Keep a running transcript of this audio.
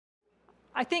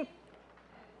I think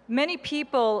many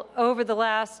people over the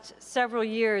last several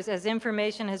years, as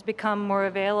information has become more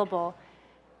available,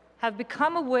 have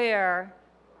become aware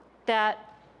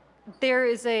that there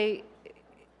is a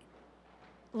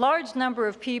large number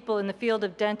of people in the field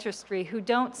of dentistry who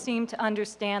don't seem to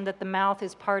understand that the mouth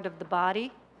is part of the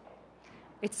body.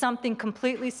 It's something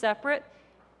completely separate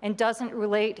and doesn't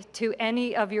relate to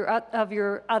any of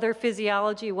your other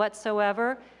physiology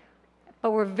whatsoever.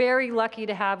 But we're very lucky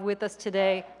to have with us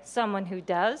today someone who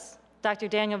does. Dr.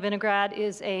 Daniel Vinograd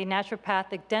is a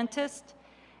naturopathic dentist,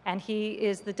 and he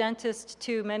is the dentist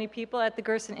to many people at the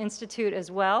Gerson Institute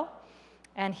as well.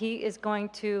 And he is going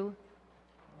to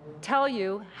tell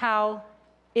you how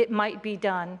it might be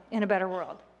done in a better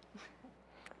world.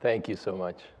 Thank you so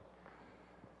much.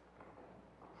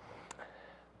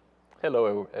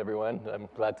 Hello, everyone. I'm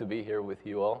glad to be here with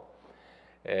you all.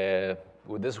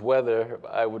 With this weather,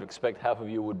 I would expect half of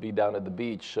you would be down at the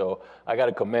beach, so I got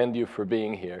to commend you for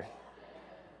being here.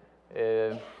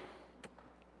 Who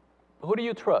do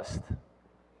you trust?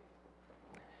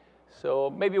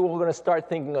 So maybe we're going to start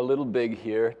thinking a little big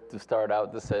here to start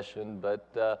out the session,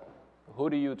 but who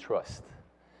do you trust?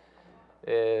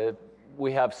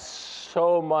 We have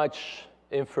so much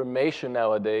information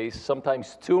nowadays,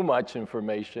 sometimes too much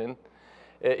information.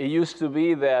 It used to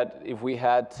be that if we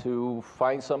had to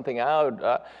find something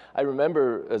out, I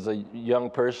remember as a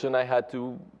young person, I had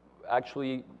to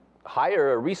actually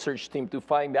hire a research team to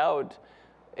find out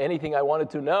anything I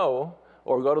wanted to know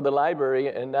or go to the library,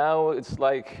 and now it's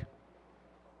like,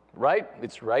 right,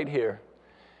 it's right here.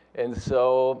 And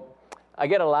so I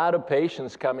get a lot of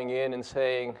patients coming in and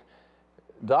saying,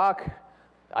 Doc,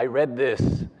 I read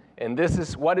this. And this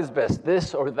is what is best,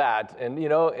 this or that. And, you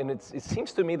know, and it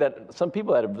seems to me that some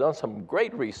people that have done some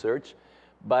great research,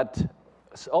 but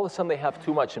all of a sudden they have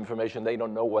too much information, they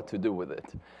don't know what to do with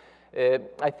it.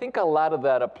 I think a lot of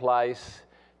that applies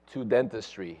to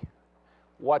dentistry.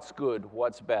 What's good,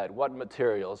 what's bad, what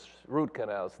materials, root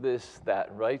canals, this,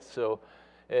 that, right? So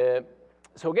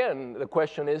again, the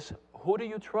question is, who do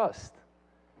you trust?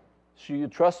 Should you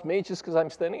trust me just because I'm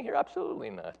standing here?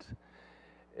 Absolutely not.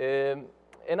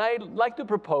 And I'd like to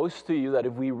propose to you that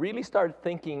if we really start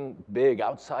thinking big,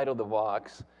 outside of the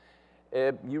box,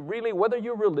 you really, whether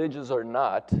you're religious or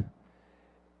not,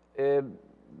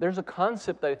 there's a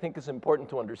concept that I think is important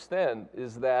to understand,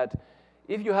 is that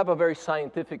if you have a very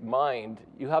scientific mind,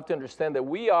 you have to understand that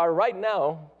we are right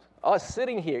now, us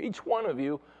sitting here, each one of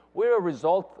you, we're a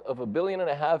result of 1.5 billion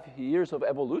years of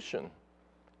evolution.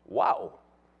 Wow.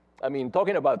 I mean,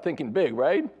 talking about thinking big,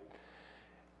 right?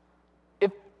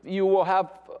 You will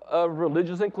have a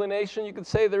religious inclination, you could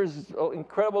say there's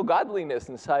incredible godliness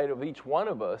inside of each one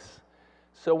of us.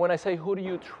 So when I say, who do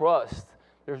you trust?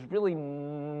 There's really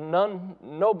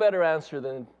no better answer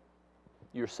than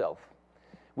yourself.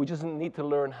 We just need to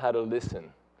learn how to listen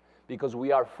because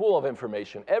we are full of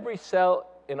information. Every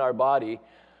cell in our body,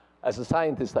 as a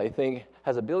scientist, I think,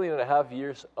 has 1.5 billion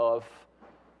years of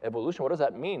evolution. What does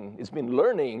that mean? It's been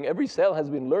learning. Every cell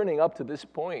has been learning up to this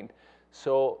point.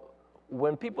 So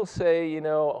when people say, you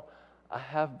know, I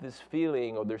have this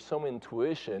feeling or there's some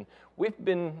intuition, we've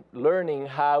been learning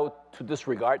how to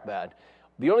disregard that.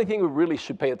 The only thing we really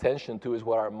should pay attention to is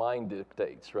what our mind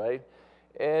dictates, right?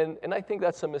 And I think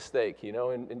that's a mistake. You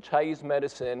know, in Chinese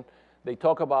medicine, they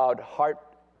talk about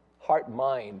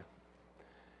heart-mind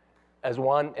as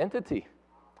one entity.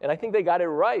 And I think they got it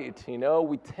right. You know,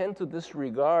 we tend to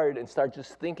disregard and start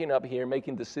just thinking up here,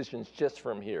 making decisions just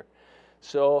from here.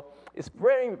 So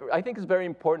I think it's very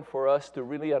important for us to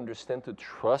really understand, to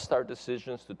trust our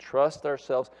decisions, to trust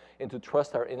ourselves, and to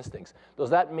trust our instincts. Does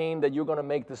that mean that you're going to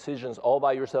make decisions all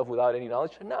by yourself without any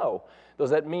knowledge? No. Does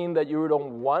that mean that you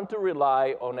don't want to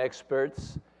rely on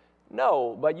experts?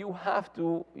 No, but you have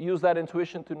to use that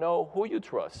intuition to know who you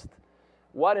trust,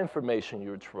 what information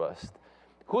you trust,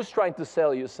 who's trying to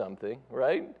sell you something,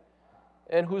 right?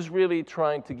 And who's really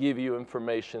trying to give you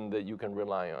information that you can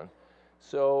rely on.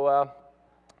 So,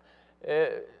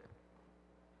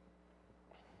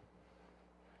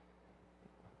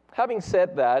 having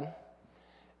said that,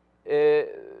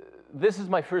 this is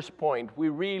my first point. We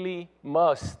really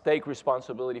must take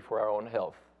responsibility for our own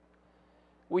health.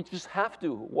 We just have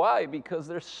to. Why? Because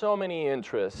there's so many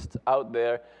interests out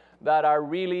there that are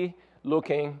really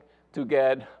looking to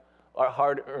get our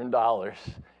hard-earned dollars.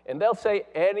 And they'll say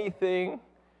anything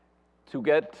to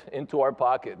get into our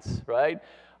pockets, right?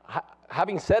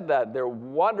 Having said that, there are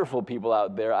wonderful people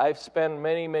out there. I've spent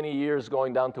many, many years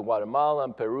going down to Guatemala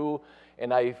and Peru,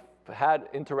 and I've had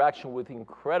interaction with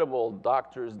incredible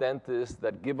doctors, dentists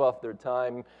that give up their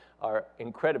time are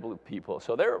incredible people.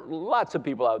 So there are lots of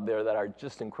people out there that are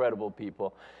just incredible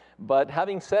people. But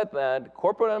having said that,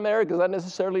 corporate America is not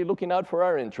necessarily looking out for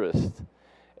our interests.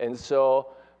 And so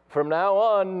from now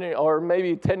on, or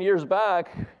maybe 10 years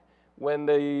back, when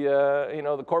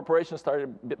the corporations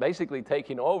started basically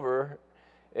taking over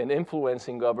and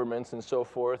influencing governments and so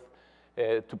forth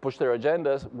to push their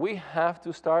agendas, we have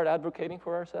to start advocating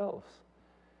for ourselves.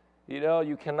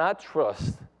 You cannot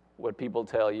trust what people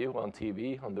tell you on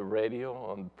TV, on the radio,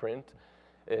 on print.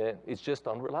 It's just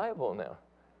unreliable now.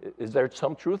 Is there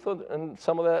some truth in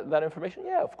some of that information?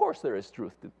 Yeah, of course there is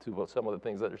truth to some of the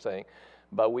things that they're saying,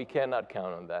 but we cannot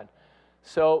count on that.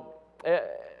 So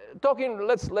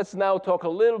let's now talk a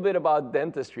little bit about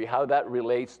dentistry, how that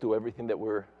relates to everything that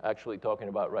we're actually talking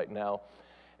about right now.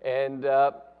 And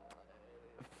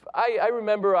I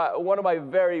remember one of my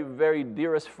very, very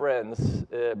dearest friends,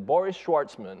 Boris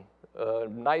Schwartzman, a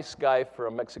nice guy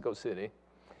from Mexico City.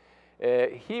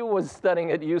 He was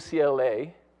studying at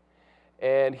UCLA,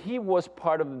 and he was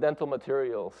part of the dental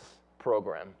materials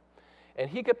program. And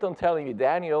he kept on telling me,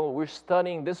 Daniel, we're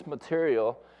studying this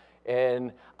material,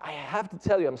 and I have to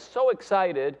tell you, I'm so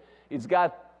excited. It's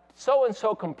got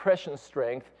so-and-so compression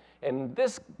strength, and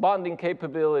this bonding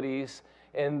capabilities,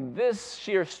 and this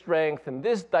shear strength, and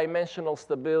this dimensional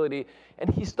stability. And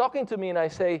he's talking to me, and I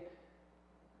say,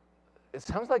 it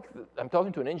sounds like I'm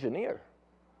talking to an engineer,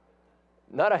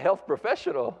 not a health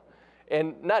professional.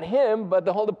 And not him, but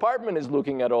the whole department is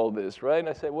looking at all this, right? And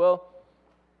I say, well,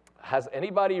 has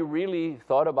anybody really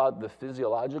thought about the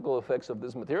physiological effects of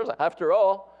these materials? After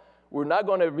all, we're not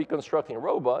going to be constructing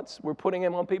robots. We're putting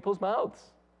them on people's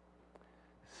mouths.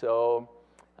 So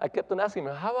I kept on asking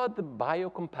him, how about the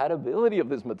biocompatibility of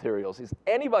these materials? Is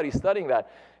anybody studying that?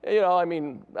 I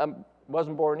mean, I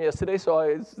wasn't born yesterday, so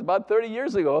it's about 30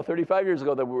 years ago, 35 years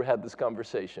ago that we had this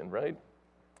conversation, right?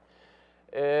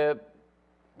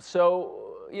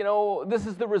 So, this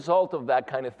is the result of that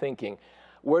kind of thinking.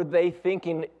 Were they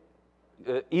thinking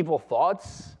evil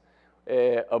thoughts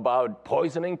about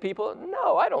poisoning people?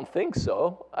 No, I don't think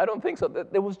so. I don't think so.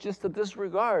 There was just a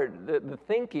disregard. The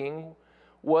thinking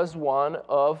was one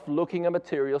of looking at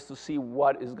materials to see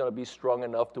what is going to be strong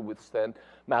enough to withstand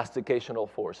masticational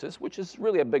forces, which is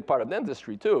really a big part of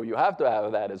dentistry, too. You have to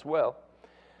have that as well.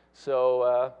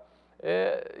 So,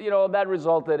 that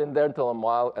resulted in dental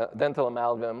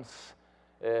amalgams,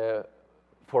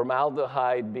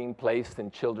 formaldehyde being placed in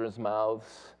children's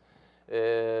mouths.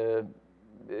 It's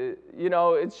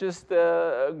just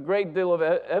a great deal of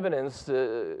evidence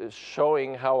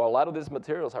showing how a lot of these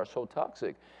materials are so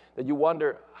toxic that you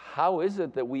wonder, how is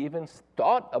it that we even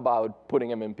thought about putting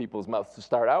them in people's mouths to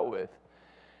start out with?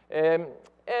 We're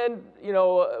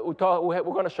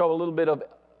going to show a little bit of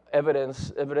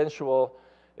evidential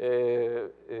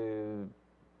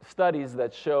studies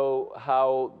that show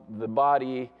how the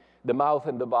mouth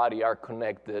and the body are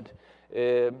connected.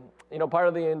 Part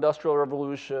of the Industrial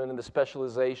Revolution and the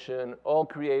specialization all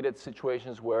created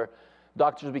situations where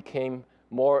doctors became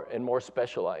more and more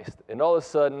specialized. And all of a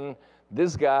sudden,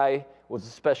 this guy was a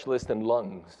specialist in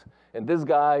lungs, and this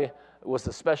guy was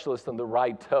a specialist on the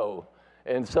right toe.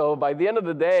 And so by the end of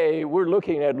the day, we're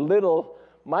looking at little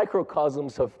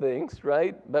microcosms of things,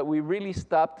 right? But we really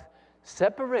stopped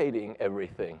separating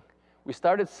everything. We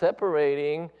started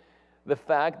separating the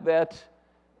fact that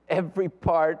every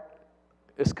part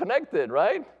is connected,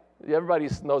 right? Everybody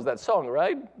knows that song,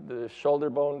 right? The shoulder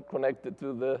bone connected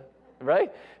to the,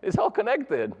 right? It's all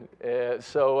connected.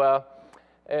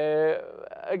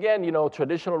 Again,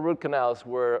 traditional root canals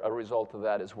were a result of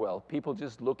that as well. People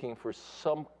just looking for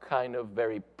some kind of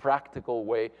very practical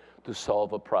way to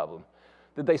solve a problem.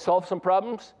 Did they solve some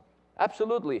problems?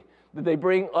 Absolutely. Did they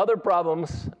bring other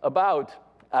problems about?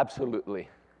 Absolutely.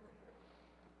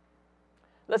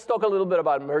 Let's talk a little bit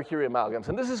about mercury amalgams,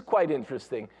 and this is quite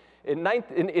interesting. In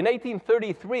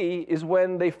 1833 is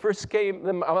when they first came,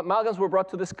 the amalgams were brought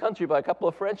to this country by a couple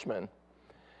of Frenchmen.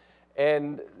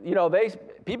 And,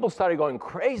 people started going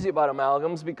crazy about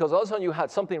amalgams because all of a sudden you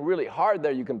had something really hard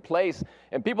there you can place,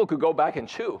 and people could go back and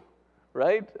chew,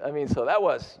 right? I mean, so that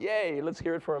was, yay, let's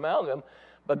hear it for amalgam.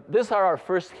 But these are our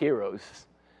first heroes.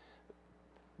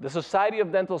 The Society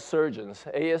of Dental Surgeons,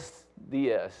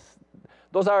 ASDS.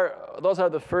 Those are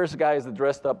the first guys that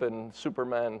dressed up in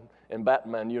Superman and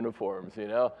Batman uniforms,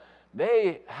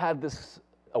 They had this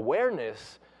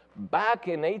awareness back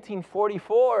in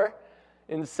 1844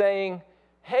 in saying,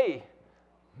 hey,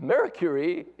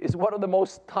 mercury is one of the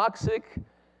most toxic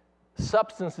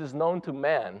substances known to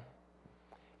man.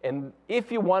 And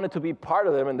if you wanted to be part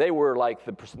of them, and they were like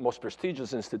the most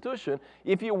prestigious institution,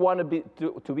 if you wanted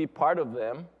to be part of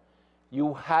them,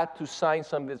 you had to sign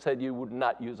something that said you would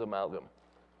not use amalgam.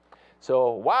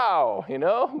 So, wow, you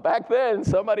know, back then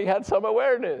somebody had some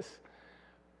awareness.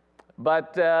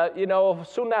 But, you know,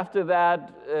 soon after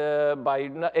that, by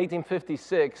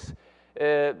 1856,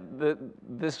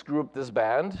 this group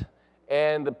disbanded,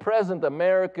 and the present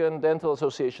American Dental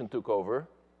Association took over.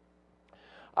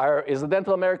 Is the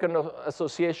Dental American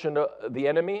Association the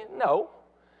enemy? No.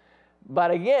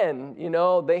 But again, you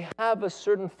know, they have a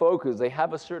certain focus, they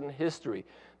have a certain history.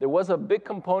 There was a big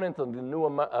component of the new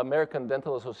American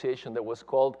Dental Association that was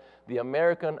called the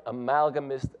American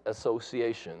Amalgamist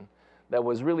Association. That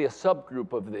was really a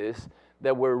subgroup of this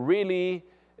that were really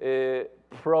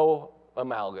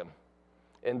pro-amalgam.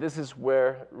 And this is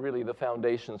where really the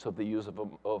foundations of the use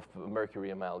of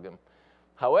mercury amalgam.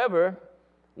 However,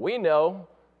 we know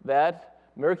that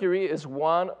mercury is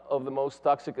one of the most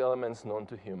toxic elements known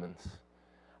to humans.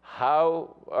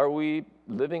 How are we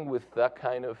living with that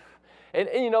kind of... And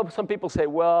you know, some people say,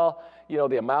 well, you know,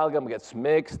 the amalgam gets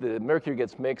mixed, the mercury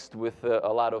gets mixed with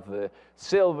a lot of the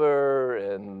silver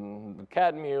and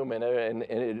cadmium, and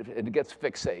it gets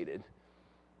fixated.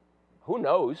 Who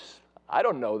knows? I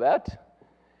don't know that.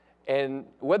 And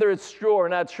whether it's true or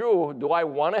not true, do I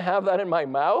want to have that in my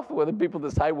mouth? Whether people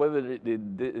decide whether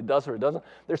it does or it doesn't.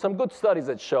 There's some good studies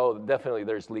that show that definitely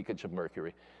there's leakage of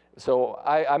mercury. So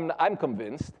I'm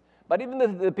convinced. But even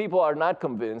if the people are not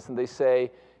convinced and they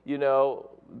say, you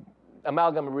know,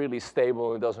 amalgam is really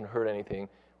stable and it doesn't hurt anything,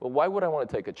 well, why would I want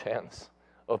to take a chance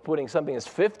of putting something that's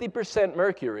 50%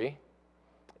 mercury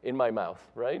in my mouth,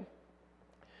 right?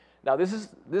 Now, this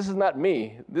is not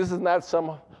me. This is not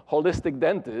some holistic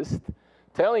dentist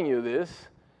telling you this.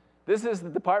 This is the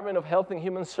Department of Health and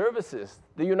Human Services.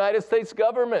 The United States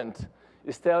government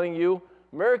is telling you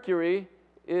mercury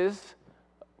is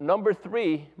number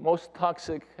 3 most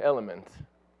toxic element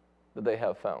that they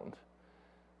have found.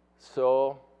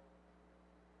 So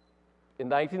in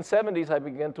the 1970s, I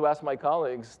began to ask my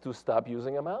colleagues to stop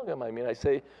using amalgam. I mean, I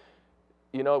say,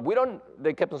 you know,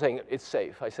 they kept on saying, it's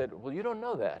safe. I said, well, you don't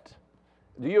know that.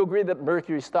 Do you agree that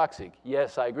mercury is toxic?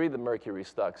 Yes, I agree that mercury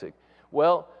is toxic.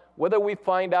 Well, whether we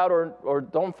find out or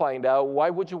don't find out, why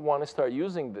would you want to start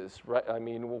using this, right? I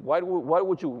mean, why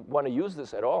would you want to use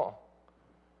this at all?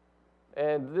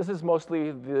 And this is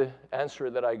mostly the answer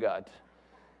that I got.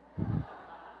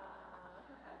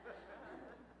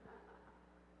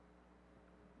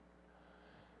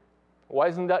 Why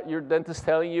isn't that your dentist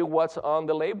telling you what's on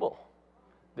the label?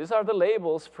 These are the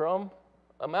labels from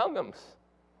amalgams.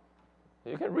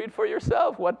 You can read for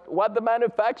yourself what the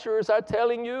manufacturers are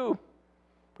telling you,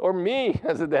 or me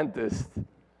as a dentist,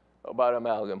 about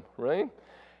amalgam, right?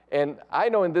 And I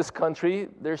know in this country,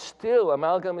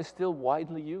 amalgam is still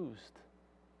widely used.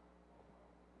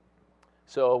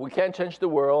 So we can't change the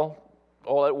world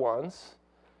all at once,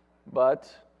 but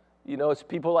you know, it's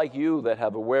people like you that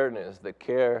have awareness, that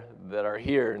care, that are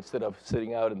here instead of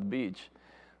sitting out on the beach,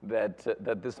 that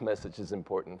this message is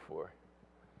important for.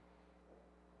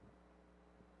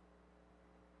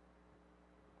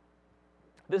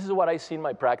 This is what I see in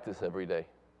my practice every day.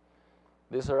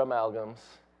 These are amalgams.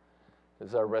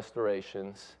 These are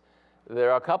restorations.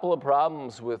 There are a couple of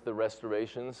problems with the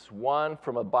restorations. One,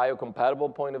 from a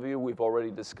biocompatible point of view, we've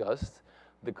already discussed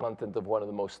the content of one of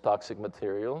the most toxic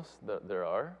materials that there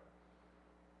are.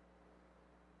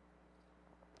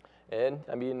 And,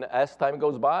 I mean, as time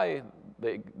goes by,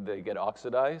 they get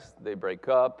oxidized, they break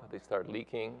up, they start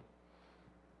leaking.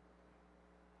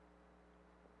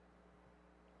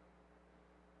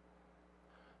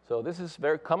 So this is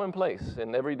very commonplace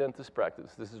in every dentist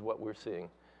practice. This is what we're seeing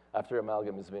after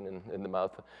amalgam has been in the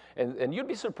mouth. And you'd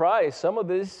be surprised. Some of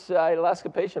this, I'll ask a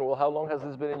patient, well, how long has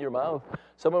this been in your mouth?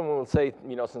 Someone will say,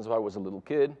 you know, since I was a little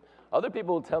kid. Other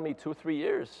people will tell me 2 or 3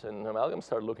 years, and amalgams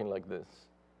start looking like this.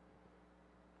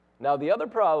 Now, the other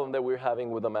problem that we're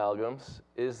having with amalgams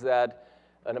is that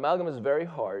an amalgam is very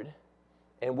hard,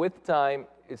 and with time,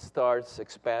 it starts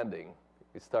expanding.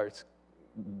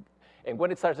 And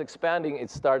when it starts expanding,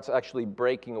 it starts actually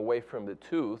breaking away from the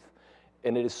tooth,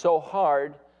 and it is so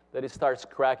hard that it starts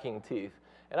cracking teeth.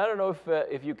 And I don't know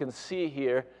if you can see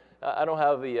here, I don't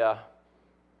have the,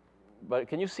 but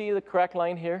can you see the crack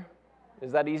line here?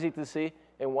 Is that easy to see?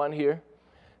 And one here?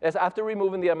 As after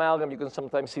removing the amalgam, you can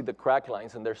sometimes see the crack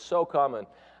lines, and they're so common.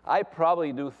 I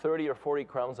probably do 30 or 40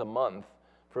 crowns a month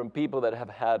from people that have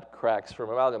had cracks from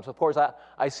amalgams. Of course,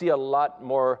 I see a lot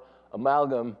more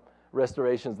amalgam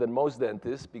restorations than most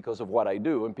dentists because of what I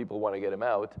do, and people want to get them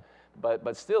out.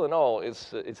 But still in all,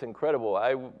 it's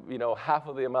incredible. You know, half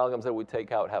of the amalgams that we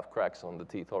take out have cracks on the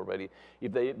teeth already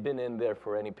if they've been in there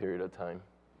for any period of time.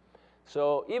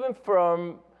 So even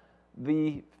from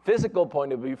the physical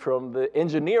point of view, from the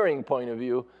engineering point of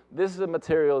view, this is a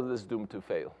material that is doomed to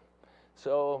fail.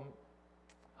 So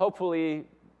hopefully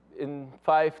in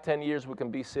 5-10 years we can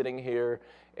be sitting here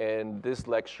and this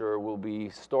lecture will be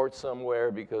stored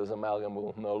somewhere because amalgam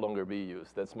will no longer be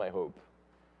used. That's my hope.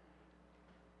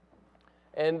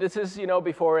 And this is, you know,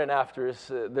 before and afters.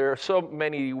 There are so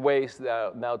many ways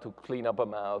now to clean up a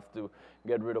mouth, to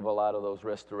get rid of a lot of those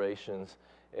restorations.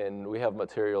 And we have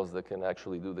materials that can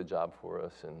actually do the job for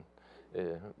us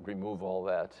and remove all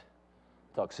that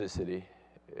toxicity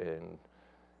and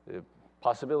the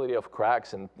possibility of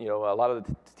cracks. And, you know, a lot of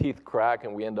the teeth crack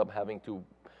and we end up having to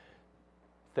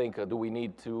think, do we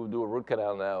need to do a root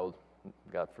canal now?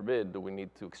 God forbid. Do we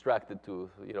need to extract the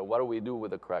tooth? You know, what do we do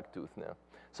with a cracked tooth now?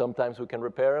 Sometimes we can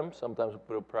repair them. Sometimes we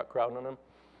put a crown on them.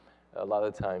 A lot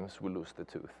of times we lose the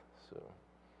tooth. So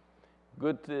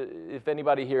good if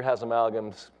anybody here has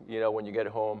amalgams, you know, when you get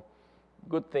home,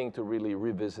 good thing to really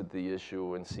revisit the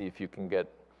issue and see if you can get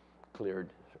cleared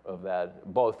of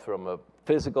that, both from a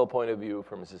physical point of view,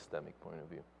 from a systemic point of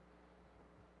view.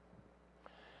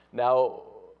 Now,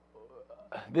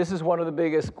 this is one of the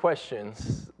biggest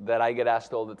questions that I get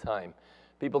asked all the time.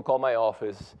 People call my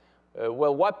office,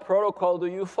 well, what protocol do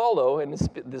you follow? And it's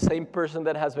the same person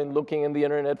that has been looking in the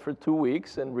internet for 2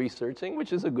 weeks and researching,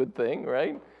 which is a good thing,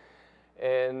 right?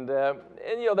 And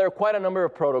you know, there are quite a number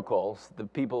of protocols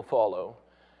that people follow.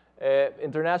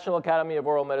 International Academy of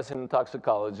Oral Medicine and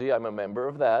Toxicology, I'm a member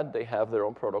of that. They have their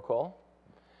own protocol.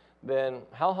 Then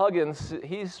Hal Huggins,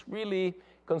 he's really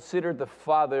considered the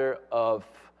father of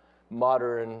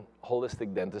modern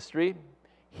holistic dentistry.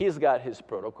 He's got his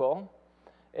protocol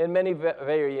and many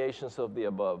variations of the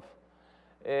above.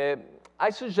 I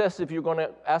suggest if you're going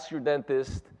to ask your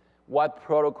dentist what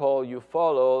protocol you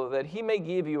follow, that he may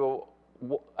give you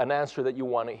an answer that you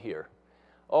want to hear.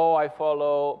 Oh, I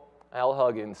follow Al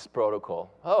Huggins'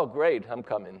 protocol. Oh, great, I'm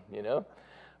coming, you know.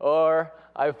 Or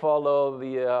I follow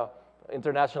the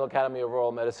International Academy of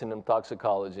Oral Medicine and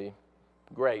Toxicology.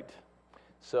 Great.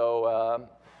 So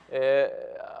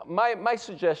my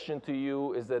suggestion to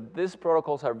you is that these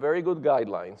protocols are very good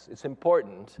guidelines. It's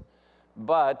important,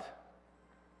 but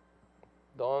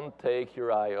don't take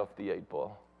your eye off the 8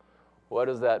 ball. What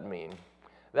does that mean?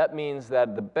 That means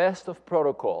that the best of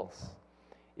protocols,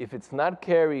 if it's not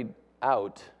carried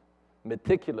out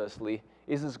meticulously,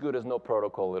 is as good as no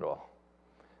protocol at all.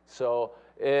 So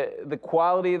the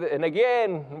quality, and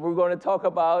again, we're going to talk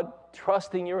about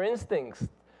trusting your instincts,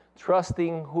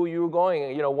 trusting who you're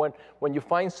going. You know, when you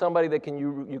find somebody that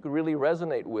you can really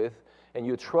resonate with and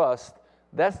you trust,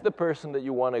 that's the person that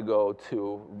you want to go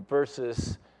to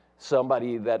versus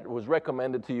somebody that was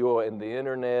recommended to you in the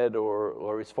internet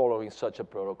or is following such a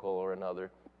protocol or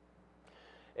another.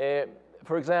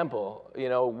 For example, you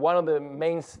know, one of the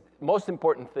most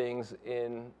important things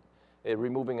in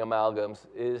removing amalgams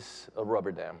is a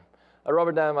rubber dam. A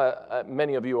rubber dam,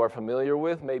 many of you are familiar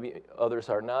with, maybe others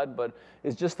are not, but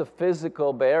it's just a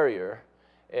physical barrier.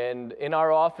 And in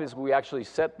our office, we actually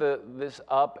set this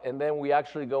up, and then we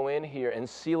actually go in here and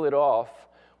seal it off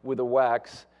with a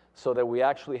wax so that we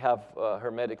actually have a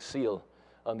hermetic seal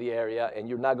on the area, and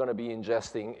you're not going to be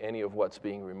ingesting any of what's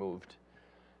being removed.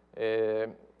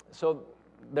 So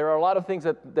there are a lot of things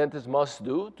that dentists must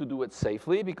do to do it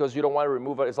safely, because you don't want to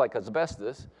remove it. It's like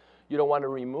asbestos. You don't want to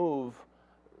remove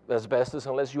asbestos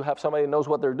unless you have somebody that knows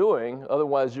what they're doing.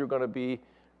 Otherwise, you're going to be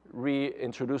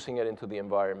reintroducing it into the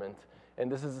environment. And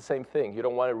this is the same thing. You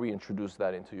don't want to reintroduce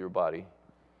that into your body.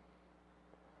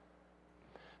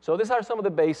 So these are some of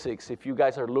the basics if you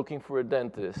guys are looking for a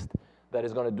dentist that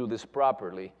is going to do this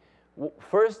properly.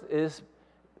 First is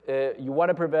you want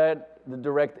to prevent the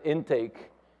direct intake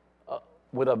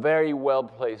with a very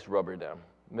well-placed rubber dam,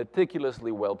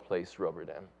 meticulously well-placed rubber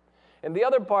dam. And the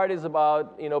other part is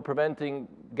about, you know, preventing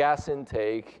gas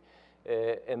intake,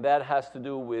 and that has to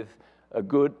do with a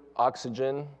good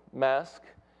oxygen mask,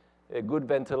 a good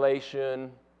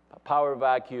ventilation, a power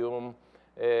vacuum,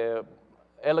 an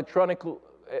electronic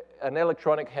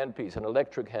handpiece, an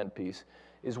electric handpiece,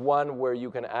 is one where you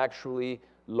can actually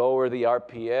lower the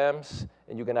RPMs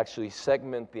and you can actually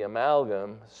segment the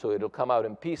amalgam so it'll come out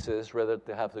in pieces rather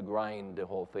than have to grind the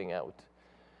whole thing out.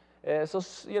 So,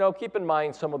 you know, keep in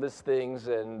mind some of these things,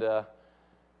 and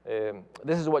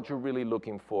this is what you're really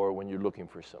looking for when you're looking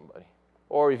for somebody.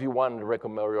 Or if you want to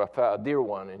recommend, or a dear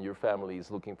one in your family is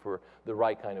looking for the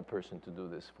right kind of person to do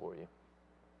this for you.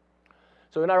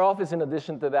 So in our office, in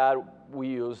addition to that, we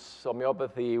use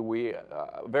homeopathy. We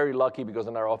are very lucky because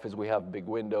in our office we have big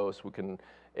windows. We can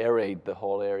aerate the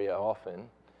whole area often.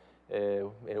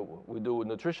 We do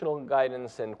nutritional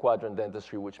guidance and quadrant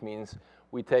dentistry, which means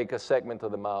we take a segment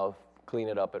of the mouth, clean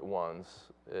it up at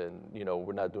once, and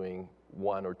we're not doing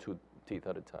 1 or 2 teeth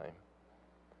at a time.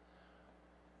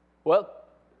 Well,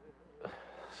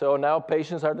 so now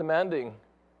patients are demanding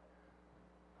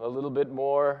a little bit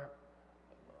more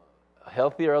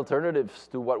healthier alternatives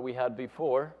to what we had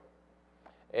before.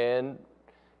 And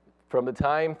from the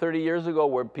time 30 years ago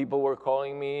where people were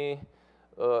calling me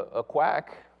a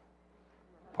quack,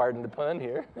 pardon the pun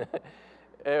here,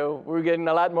 we're getting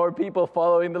a lot more people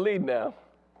following the lead now.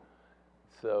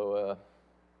 So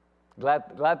glad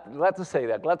to say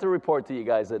that. Glad to report to you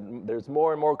guys that there's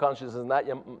more and more consciousness,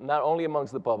 not only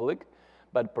amongst the public,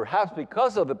 but perhaps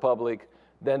because of the public,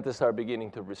 dentists are beginning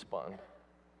to respond.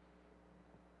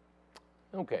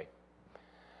 Okay.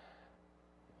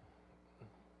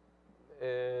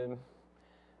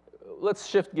 Let's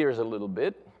shift gears a little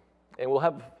bit, and we'll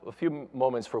have a few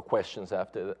moments for questions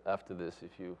after this,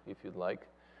 if you'd like.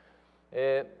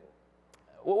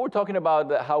 What we're talking about,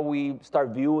 how we start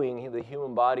viewing the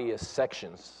human body as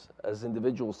sections, as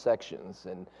individual sections,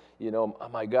 and oh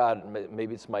my God,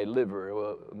 maybe it's my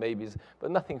liver,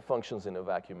 but nothing functions in a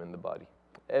vacuum in the body.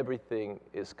 Everything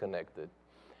is connected.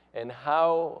 And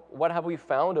what have we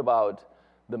found about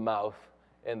the mouth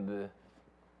and the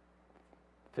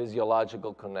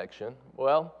physiological connection?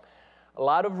 Well, a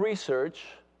lot of research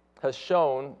has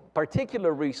shown,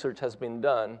 particular research has been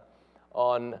done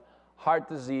on heart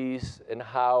disease and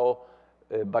how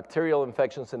bacterial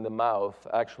infections in the mouth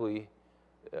actually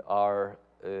are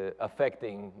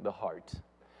affecting the heart.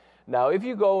 Now, if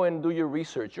you go and do your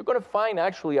research, you're going to find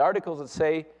actually articles that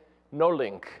say no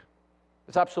link.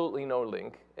 There's absolutely no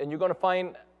link. And you're going to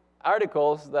find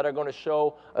articles that are going to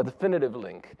show a definitive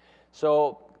link.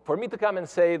 So for me to come and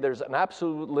say there's an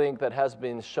absolute link that has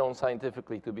been shown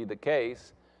scientifically to be the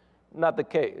case, not the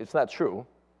case. It's not true.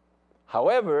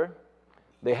 However,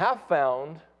 they have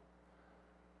found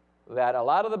that a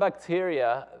lot of the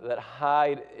bacteria that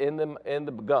hide in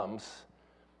the gums,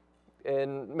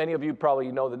 and many of you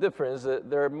probably know the difference,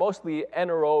 they're mostly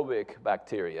anaerobic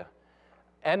bacteria.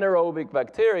 Anaerobic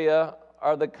bacteria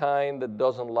are the kind that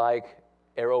doesn't like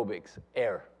aerobics,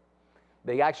 air.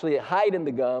 They actually hide in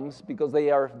the gums because they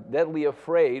are deadly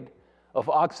afraid of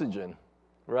oxygen,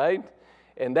 right?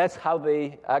 And that's how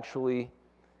they actually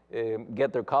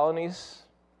get their colonies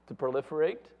to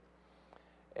proliferate.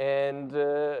 And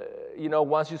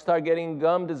once you start getting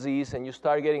gum disease and you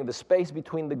start getting the space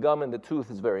between the gum and the tooth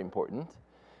is very important,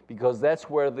 because that's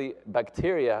where the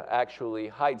bacteria actually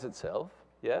hides itself,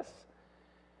 yes?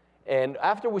 And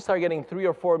after we start getting 3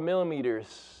 or 4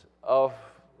 millimeters of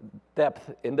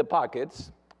depth in the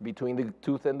pockets between the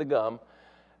tooth and the gum,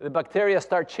 the bacteria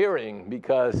start cheering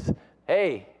because,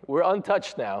 hey, we're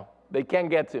untouched now. They can't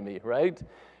get to me, right?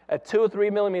 At 2 or 3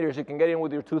 millimeters, you can get in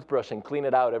with your toothbrush and clean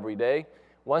it out every day.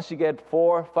 Once you get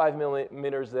 4 or 5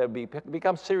 millimeters, that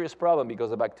becomes a serious problem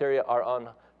because the bacteria are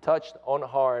untouched,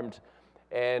 unharmed,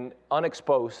 and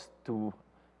unexposed to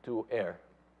air.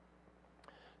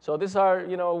 So these are,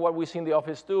 what we see in the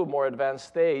office too, more advanced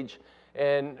stage.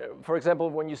 And for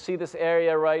example, when you see this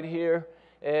area right here,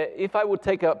 if I would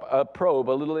take a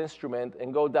probe, a little instrument,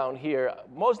 and go down here,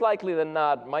 most likely than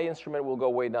not, my instrument will go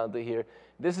way down to here.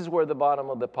 This is where the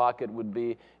bottom of the pocket would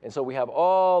be. And so we have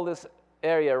all this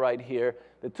area right here.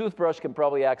 The toothbrush can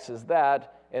probably access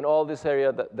that, and all this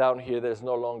area down here that is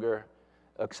no longer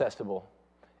accessible,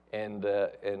 and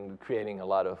creating a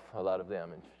lot of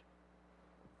damage.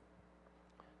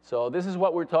 So this is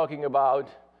what we're talking about.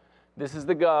 This is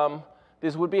the gum.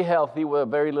 This would be healthy with a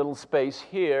very little space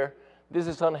here. This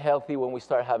is unhealthy when we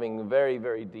start having very,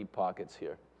 very deep pockets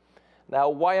here. Now,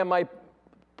 why am I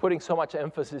putting so much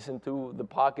emphasis into the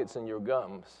pockets in your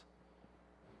gums?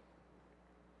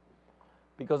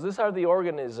 Because these are the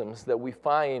organisms that we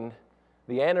find,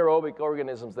 the anaerobic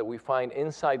organisms that we find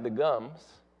inside the gums,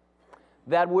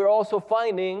 that we're also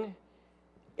finding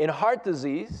in heart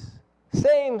disease.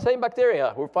 Same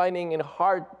bacteria we're finding in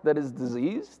heart that is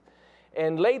diseased.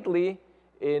 And lately,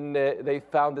 they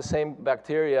found the same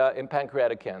bacteria in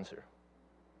pancreatic cancer.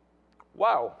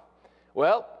 Wow.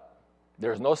 Well,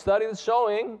 there's no study that's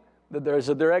showing that there's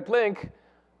a direct link.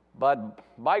 But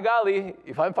by golly,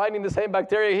 if I'm finding the same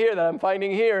bacteria here that I'm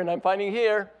finding here and I'm finding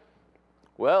here,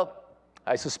 well,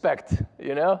 I suspect,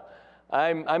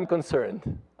 I'm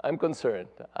concerned. I'm concerned.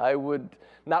 I would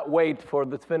not wait for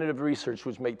the definitive research,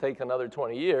 which may take another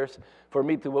 20 years, for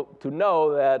me to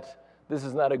know that this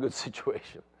is not a good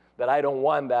situation, that I don't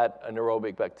want that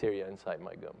anaerobic bacteria inside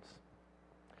my gums.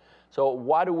 So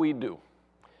what do we do?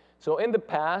 So in the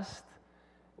past,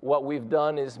 what we've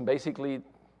done is basically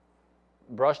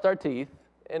brushed our teeth,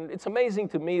 and it's amazing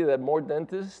to me that more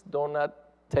dentists do not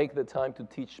take the time to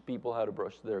teach people how to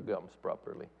brush their gums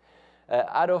properly.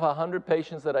 Out of 100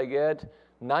 patients that I get,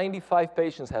 95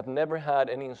 patients have never had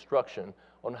any instruction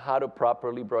on how to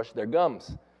properly brush their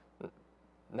gums.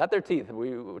 Not their teeth,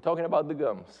 we're talking about the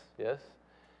gums, yes?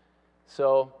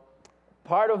 So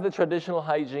part of the traditional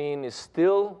hygiene is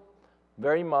still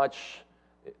very much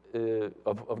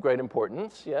of great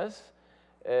importance, yes?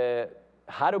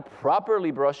 How to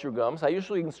properly brush your gums. I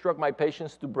usually instruct my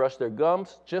patients to brush their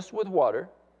gums just with water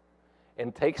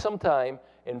and take some time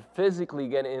and physically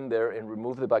get in there and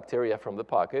remove the bacteria from the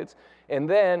pockets. And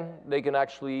then they can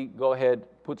actually go ahead,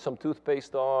 put some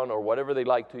toothpaste on or whatever they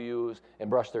like to use and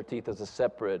brush their teeth as a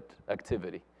separate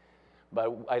activity.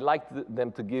 But I like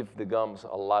them to give the gums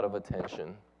a lot of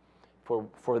attention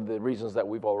for the reasons that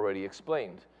we've already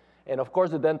explained. And of course,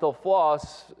 the dental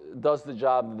floss does the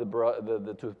job that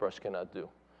the toothbrush cannot do.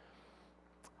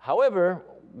 However,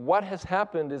 what has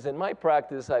happened is in my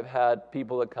practice, I've had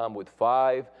people that come with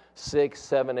 5, 6,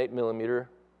 7, 8 millimeter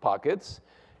pockets.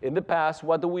 In the past,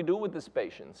 what do we do with these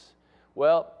patients?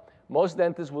 Well, most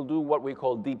dentists will do what we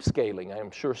call deep scaling.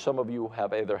 I'm sure some of you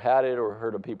have either had it or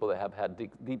heard of people that have had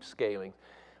deep scaling.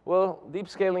 Well, deep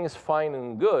scaling is fine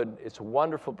and good. It's a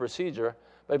wonderful procedure.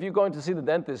 But if you're going to see the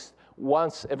dentist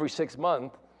once every 6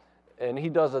 months and he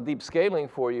does a deep scaling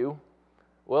for you,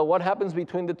 well, what happens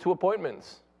between the 2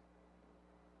 appointments?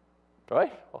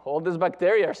 Right? All this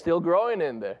bacteria are still growing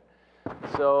in there.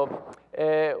 So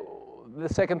the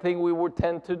second thing we would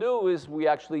tend to do is we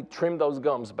actually trim those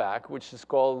gums back, which is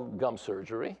called gum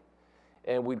surgery.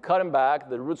 And we'd cut them back.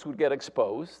 The roots would get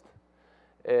exposed.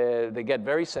 They get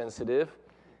very sensitive.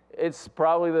 It's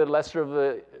probably the lesser of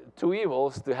the 2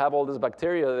 evils to have all this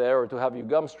bacteria there or to have your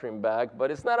gums trimmed back.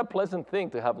 But it's not a pleasant thing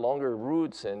to have longer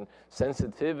roots and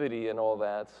sensitivity and all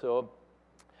that. So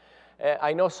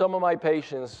I know some of my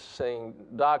patients saying,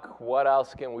 Doc, what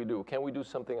else can we do? Can we do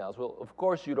something else? Well, of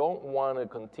course, you don't want to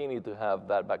continue to have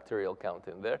that bacterial count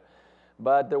in there.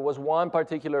 But there was one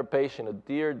particular patient, a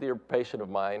dear, dear patient of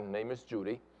mine, her name is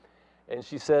Judy. And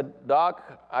she said,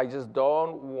 Doc, I just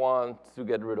don't want to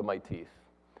get rid of my teeth.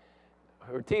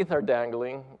 Her teeth are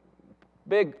dangling,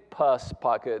 big pus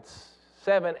pockets,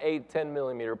 7, 8, 10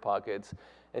 millimeter pockets.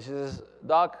 And she says,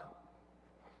 Doc,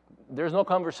 there's no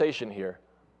conversation here.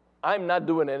 I'm not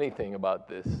doing anything about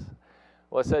this.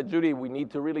 Well, I said, Judy, we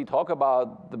need to really talk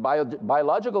about the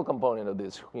biological component of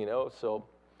this, you know.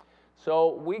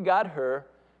 So we got her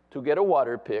to get a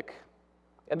water pick.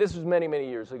 And this was many, many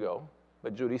years ago.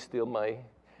 But Judy's still my,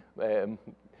 the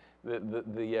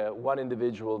one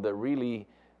individual that really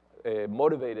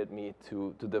motivated me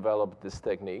to develop this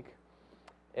technique.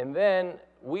 And then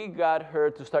we got her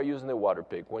to start using the water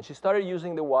pick. When she started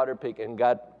using the water pick and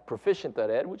got proficient at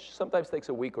it, which sometimes takes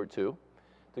a week or 2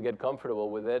 to get comfortable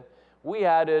with it, we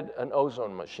added an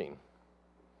ozone machine.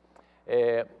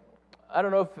 I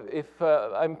don't know if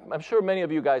I'm sure many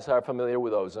of you guys are familiar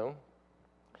with ozone.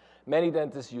 Many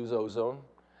dentists use ozone.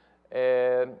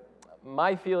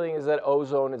 My feeling is that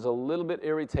ozone is a little bit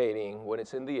irritating when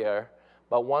it's in the air,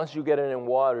 but once you get it in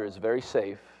water, it's very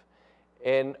safe.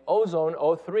 And ozone,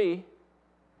 O3,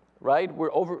 right,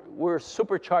 we're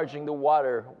supercharging the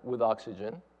water with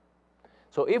oxygen.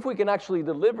 So if we can actually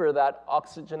deliver that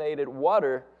oxygenated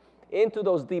water into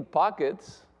those deep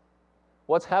pockets,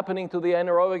 what's happening to the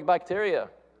anaerobic bacteria?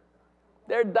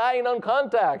 They're dying on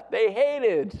contact. They hate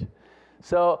it.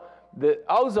 So the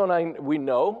ozone, we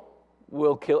know,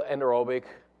 will kill anaerobic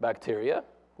bacteria.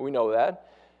 We know that.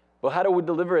 But how do we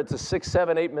deliver it to 6,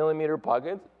 7, 8 millimeter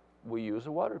pockets? We use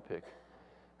a water pick.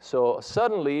 So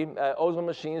suddenly, ozone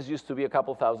machines used to be a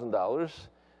couple $1,000s.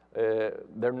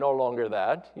 They're no longer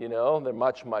that, you know. They're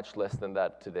much, much less than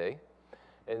that today.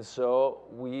 And so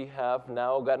we have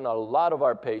now gotten a lot of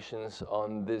our patients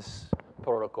on this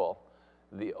protocol,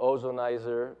 the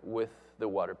ozonizer with the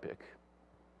water pick.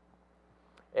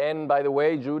 And by the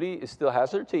way, Judy still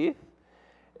has her teeth.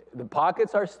 The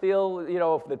pockets are still, you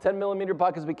know, if the 10 millimeter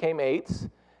pockets became 8s,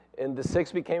 and the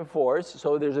 6 became 4s,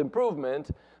 so there's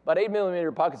improvement, but 8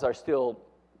 millimeter pockets are still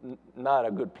not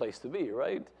a good place to be,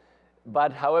 right?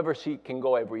 But however, she can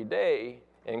go every day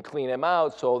and clean them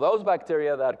out, so those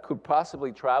bacteria that could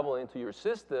possibly travel into your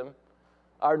system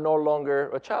are no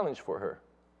longer a challenge for her.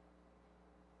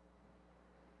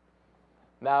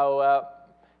 Now,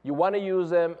 you want to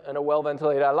use them in a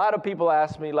well-ventilated. A lot of people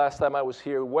asked me last time I was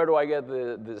here, where do I get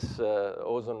this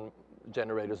ozone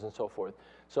generators and so forth?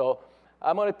 So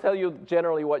I'm going to tell you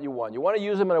generally what you want. You want to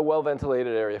use them in a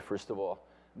well-ventilated area, first of all.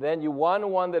 Then you want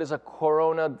one that is a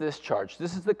corona discharge.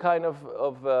 This is the kind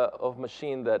of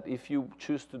machine that if you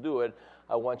choose to do it,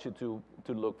 I want you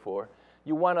to look for.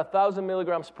 You want 1,000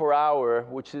 milligrams per hour,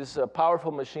 which is a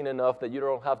powerful machine enough that you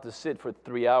don't have to sit for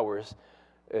 3 hours.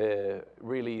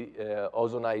 really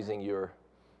ozonizing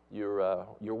your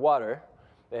water.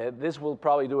 This will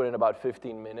probably do it in about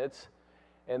 15 minutes.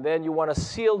 And then you want a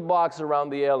sealed box around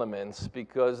the elements,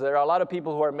 because there are a lot of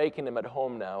people who are making them at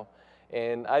home now.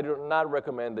 And I do not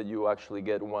recommend that you actually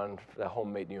get a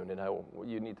homemade unit.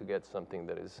 You need to get something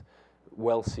that is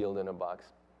well sealed in a box.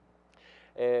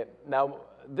 Now,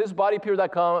 this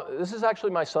BodyPure.com, this is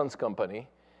actually my son's company.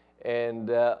 And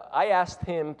I asked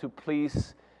him to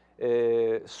please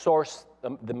source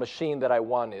the machine that I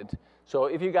wanted. So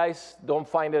if you guys don't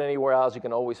find it anywhere else, you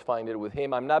can always find it with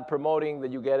him. I'm not promoting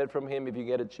that you get it from him. If you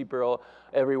get it cheaper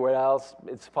everywhere else,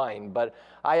 it's fine. But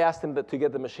I asked him to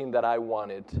get the machine that I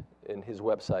wanted in his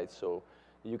website. So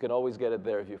you can always get it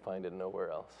there if you find it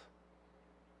nowhere else.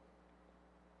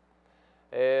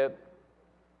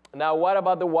 Now, what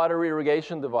about the water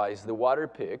irrigation device, the water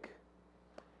pick?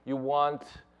 You want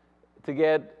to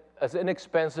get as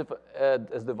inexpensive a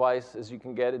device as you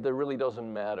can get. It really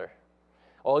doesn't matter.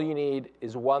 All you need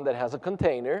is one that has a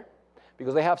container,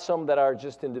 because they have some that are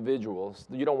just individuals.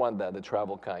 You don't want that, the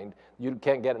travel kind. You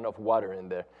can't get enough water in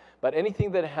there. But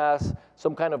anything that has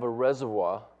some kind of a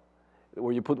reservoir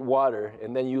where you put water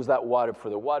and then use that water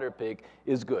for the water pick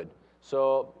is good.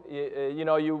 So you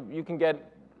know, you can get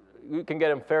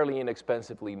them fairly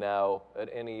inexpensively now at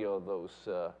any of those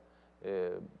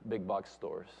big box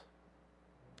stores.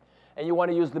 And you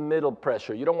want to use the middle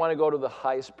pressure. You don't want to go to the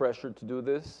highest pressure to do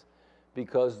this,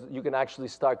 because you can actually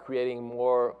start creating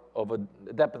more of a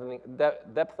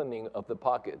depthening of the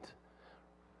pocket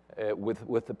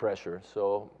with the pressure.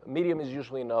 So medium is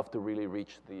usually enough to really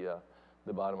reach the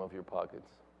bottom of your pockets.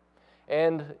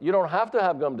 And you don't have to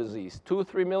have gum disease.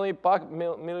 2-3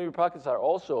 millimeter pockets are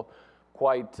also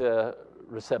quite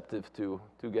receptive to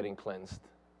getting cleansed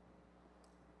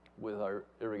with our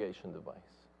irrigation device.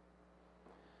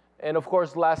 And of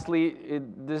course, lastly,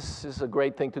 this is a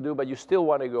great thing to do, but you still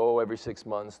want to go every 6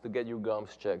 months to get your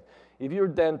gums checked. If your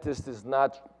dentist is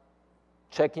not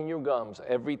checking your gums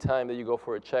every time that you go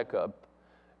for a checkup,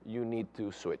 you need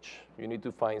to switch. You need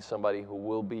to find somebody who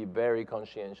will be very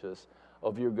conscientious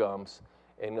of your gums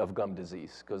and of gum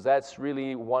disease, because that's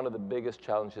really one of the biggest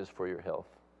challenges for your health.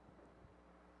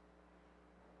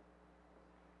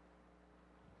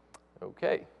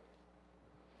 Okay.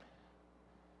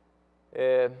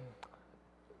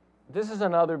 This is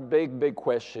another big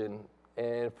question,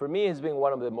 and for me it's been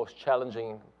one of the most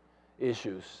challenging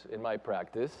issues in my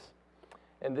practice,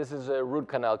 and this is a root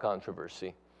canal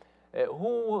controversy.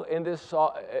 Who in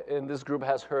this group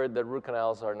has heard that root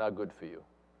canals are not good for you?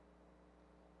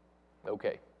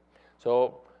 Okay,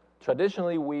 so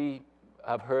traditionally we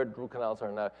have heard root canals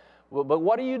are not, but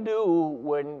what do you do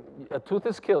when a tooth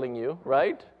is killing you,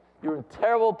 right? You're in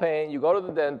terrible pain, you go to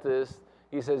the dentist,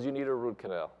 he says you need a root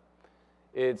canal.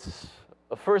 It's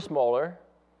a first molar,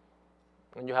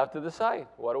 and you have to decide,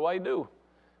 what do I do?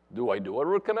 Do I do a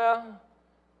root canal?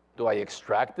 Do I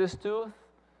extract this tooth?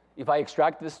 If I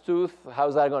extract this tooth,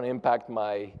 how's that going to impact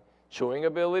my chewing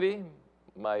ability,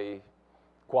 my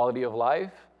quality of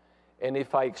life? And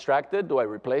if I extract it, do I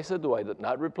replace it? Do I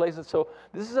not replace it? So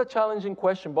this is a challenging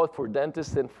question, both for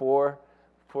dentists and for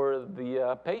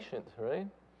the patient, right?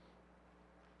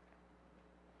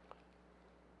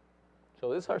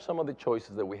 So these are some of the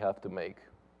choices that we have to make.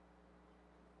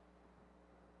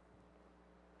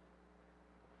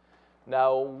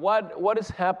 Now, what is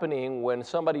happening when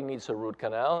somebody needs a root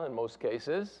canal? In most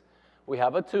cases, we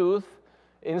have a tooth.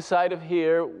 Inside of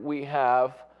here, we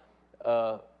have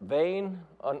a vein,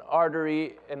 an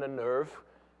artery, and a nerve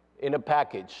in a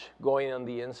package going on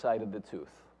the inside of the tooth.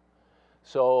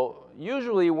 So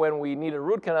usually when we need a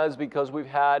root canal, it's because we've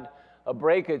had a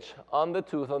breakage on the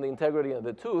tooth, on the integrity of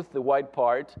the tooth, the white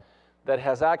part, that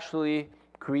has actually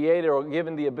created or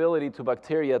given the ability to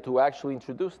bacteria to actually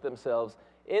introduce themselves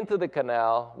into the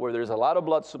canal, where there's a lot of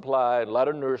blood supply, a lot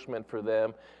of nourishment for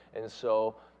them, and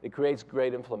so it creates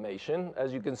great inflammation.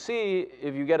 As you can see,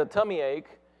 if you get a tummy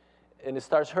ache and it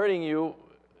starts hurting you,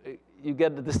 you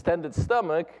get the distended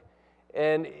stomach,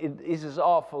 and it eases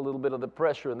off a little bit of the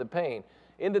pressure and the pain.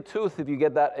 In the tooth, if you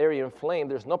get that area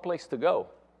inflamed, there's no place to go.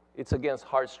 It's against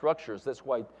hard structures. That's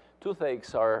why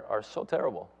toothaches are so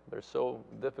terrible. They're so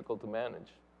difficult to manage.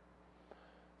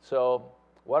 So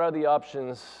what are the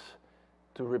options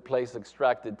to replace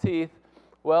extracted teeth?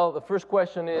 Well, the first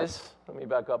question is, let me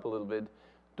back up a little bit,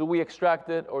 do we extract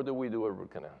it or do we do a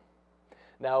root canal?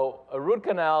 Now, a root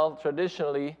canal,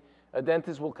 traditionally, a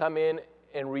dentist will come in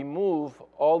and remove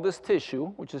all this tissue,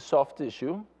 which is soft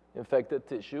tissue, infected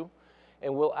tissue,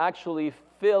 and will actually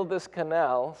fill this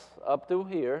canals up to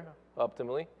here,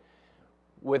 optimally,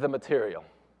 with a material.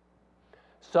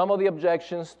 Some of the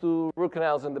objections to root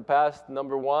canals in the past,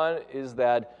 number one, is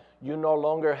that you no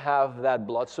longer have that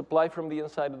blood supply from the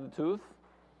inside of the tooth.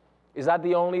 Is that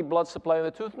the only blood supply in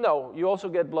the tooth? No, you also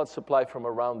get blood supply from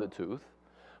around the tooth.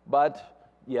 But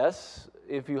yes,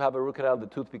 if you have a root canal, the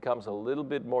tooth becomes a little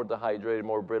bit more dehydrated,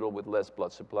 more brittle with less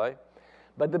blood supply.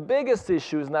 But the biggest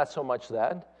issue is not so much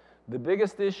that. The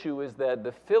biggest issue is that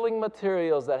the filling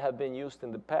materials that have been used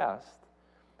in the past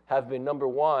have been, number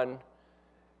one,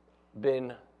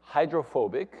 been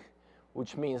hydrophobic,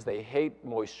 which means they hate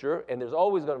moisture, and there's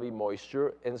always going to be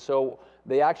moisture, and so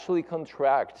they actually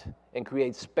contract and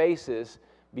create spaces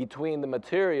between the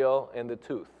material and the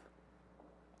tooth.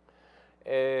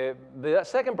 The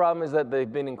second problem is that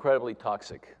they've been incredibly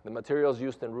toxic. The materials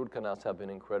used in root canals have been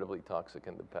incredibly toxic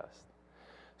in the past.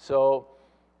 So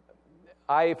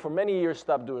I, for many years,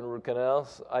 stopped doing root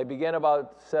canals. I began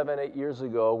about 7, 8 years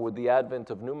ago with the advent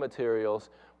of new materials,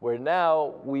 where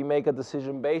now we make a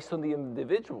decision based on the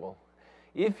individual.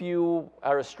 If you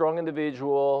are a strong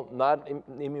individual, not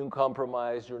immune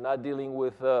compromised, you're not dealing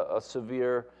with a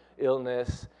severe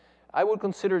illness, I would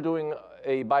consider doing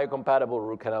a biocompatible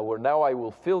root canal, where now I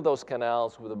will fill those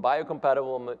canals with a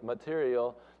biocompatible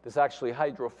material that's actually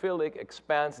hydrophilic,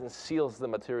 expands and seals the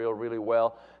material really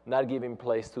well, not giving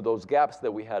place to those gaps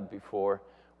that we had before,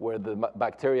 where the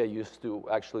bacteria used to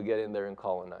actually get in there and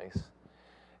colonize.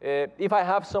 If I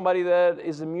have somebody that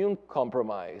is immune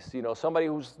compromised, somebody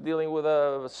who's dealing with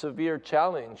a severe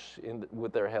challenge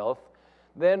with their health,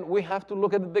 then we have to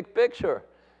look at the big picture.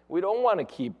 We don't want to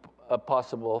keep a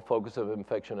possible focus of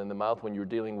infection in the mouth when you're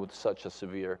dealing with such a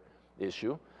severe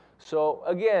issue. So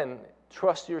again,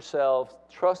 trust yourself,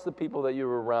 trust the people that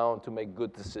you're around to make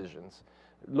good decisions.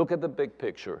 Look at the big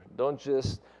picture. Don't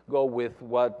just go with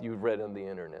what you've read on the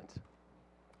internet.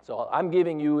 So I'm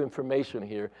giving you information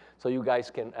here so you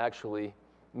guys can actually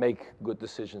make good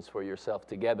decisions for yourself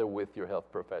together with your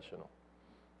health professional.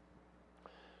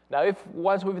 Now,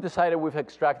 once we've decided we've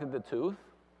extracted the tooth,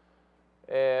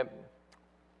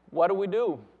 what do we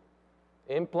do?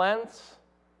 Implants,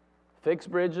 fixed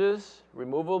bridges,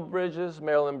 removable bridges,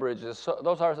 Maryland bridges. So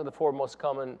those are the 4 most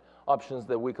common options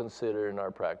that we consider in our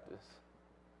practice.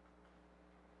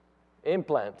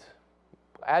 Implant,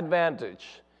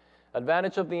 advantage.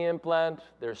 Advantage of the implant,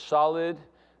 they're solid,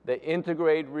 they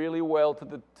integrate really well to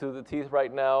the teeth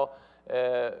right now.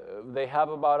 They have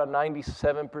about a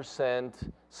 97%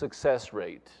 success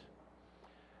rate.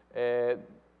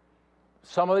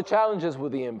 Some of the challenges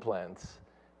with the implants.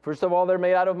 First of all, they're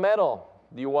made out of metal.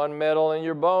 Do you want metal in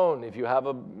your bone? If you have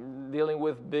dealing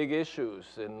with big issues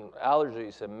and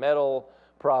allergies and metal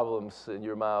problems in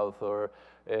your mouth, or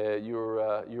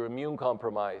you're immune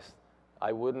compromised,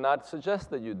 I would not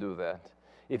suggest that you do that.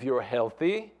 If you're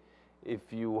healthy,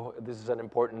 this is an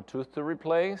important tooth to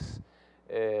replace,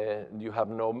 you have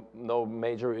no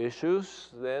major issues,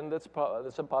 then that's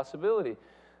a possibility.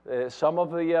 Some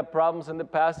of the problems in the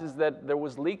past is that there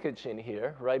was leakage in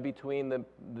here, right between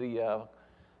the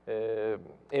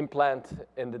implant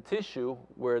and the tissue,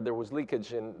 where there was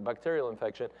leakage in bacterial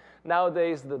infection.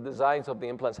 Nowadays, the designs of the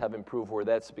implants have improved, where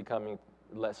that's becoming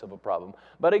less of a problem.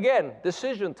 But again,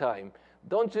 decision time.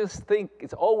 Don't just think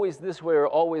it's always this way or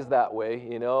always that way.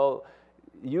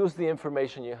 Use the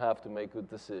information you have to make good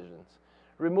decisions.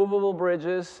 Removable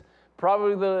bridges,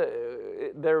 probably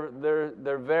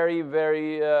they're very,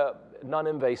 very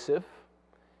non-invasive.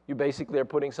 You basically are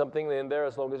putting something in there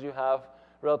as long as you have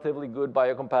relatively good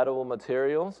biocompatible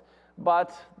materials,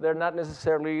 but they're not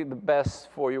necessarily the best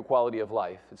for your quality of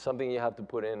life. It's something you have to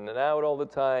put in and out all the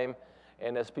time,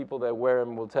 and as people that wear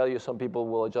them will tell you, some people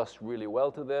will adjust really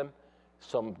well to them,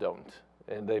 some don't,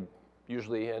 and they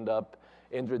usually end up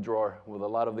in the drawer with a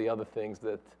lot of the other things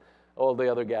all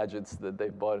the other gadgets that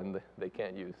they've bought and they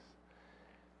can't use.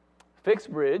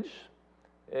 Fixed bridge,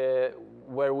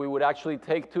 where we would actually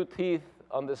take 2 teeth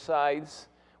on the sides,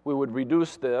 we would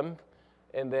reduce them,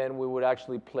 and then we would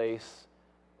actually place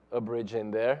a bridge in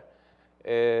there.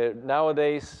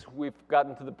 Nowadays, we've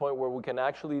gotten to the point where we can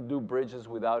actually do bridges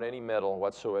without any metal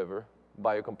whatsoever,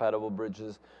 biocompatible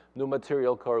bridges, new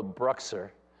material called Bruxer,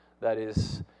 that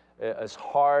is as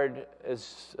hard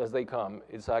as they come.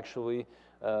 It's actually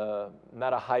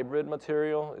not a hybrid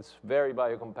material. It's very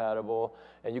biocompatible,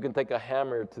 and you can take a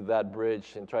hammer to that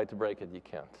bridge and try to break it. You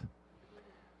can't.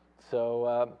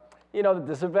 So, the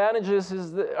disadvantages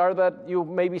are that you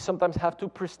maybe sometimes have 2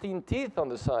 pristine teeth on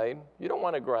the side. You don't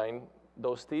want to grind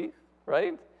those teeth,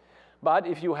 right? But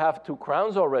if you have 2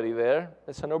 crowns already there,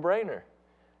 it's a no-brainer.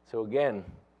 So again,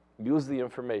 use the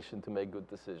information to make good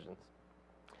decisions.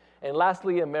 And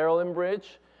lastly, a Maryland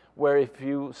bridge, where if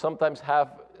you sometimes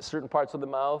have certain parts of the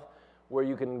mouth where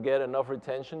you can get enough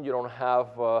retention. You don't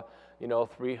have,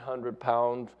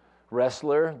 300-pound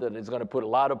wrestler that is going to put a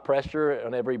lot of pressure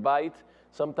on every bite.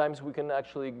 Sometimes we can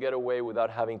actually get away without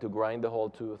having to grind the whole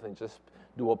tooth and just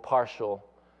do a partial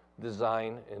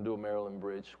design and do a Maryland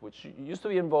bridge, which used to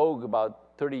be in vogue about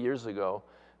 30 years ago.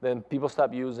 Then people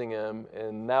stopped using them,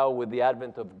 and now with the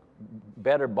advent of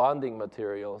better bonding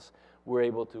materials, we're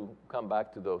able to come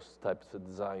back to those types of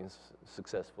designs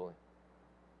successfully.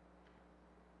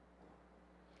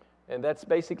 And that's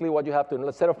basically what you have to,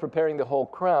 instead of preparing the whole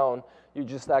crown, you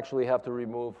just actually have to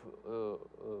remove a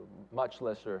much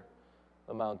lesser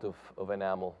amount of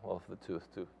enamel off the tooth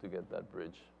to get that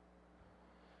bridge.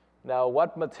 Now,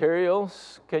 what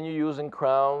materials can you use in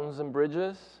crowns and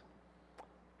bridges?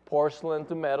 Porcelain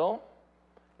to metal,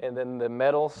 and then the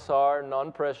metals are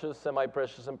non-precious,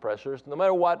 semi-precious, and precious. No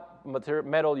matter what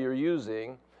metal you're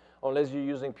using, unless you're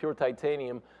using pure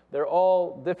titanium, they're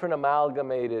all different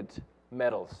amalgamated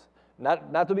metals.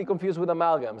 Not to be confused with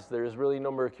amalgams. There's really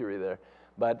no mercury there.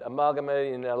 But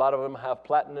amalgamated, and a lot of them have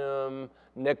platinum,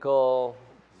 nickel,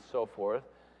 so forth.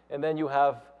 And then you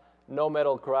have no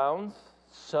metal crowns,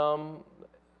 some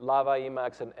Lava,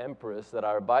 Emax, and Empress that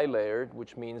are bilayered,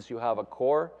 which means you have a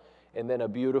core and then a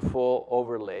beautiful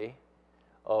overlay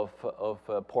of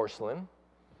porcelain.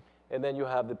 And then you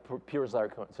have the pure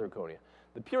zirconia.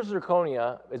 The pure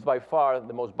zirconia is by far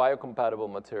the most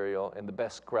biocompatible material and the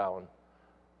best crown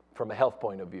from a health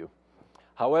point of view.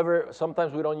 However,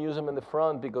 sometimes we don't use them in the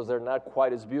front because they're not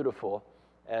quite as beautiful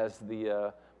as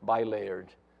the bilayered.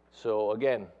 So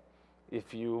again,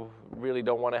 if you really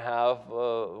don't want to have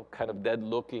a kind of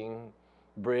dead-looking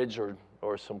bridge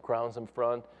or some crowns in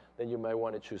front, then you might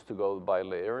want to choose to go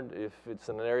bilayered. If it's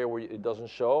in an area where it doesn't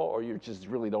show or you just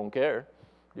really don't care,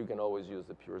 you can always use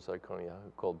the pure zirconia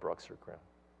called Bruxer crown.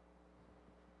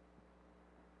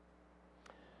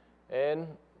 And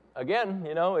again,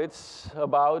 it's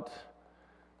about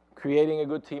creating a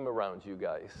good team around you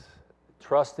guys,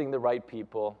 trusting the right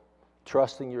people,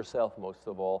 trusting yourself most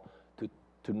of all,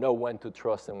 to know when to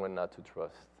trust and when not to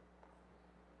trust.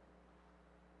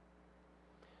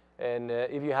 And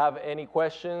if you have any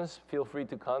questions, feel free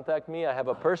to contact me. I have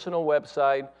a personal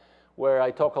website where I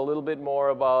talk a little bit more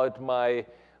about my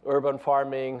urban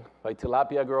farming, my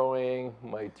tilapia growing,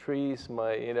 my trees,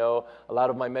 a lot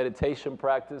of my meditation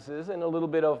practices, and a little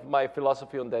bit of my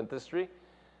philosophy on dentistry.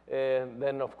 And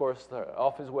then, of course, the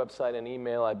office website and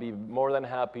email. I'd be more than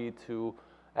happy to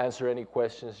answer any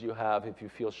questions you have if you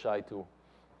feel shy to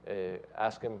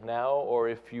ask them now, or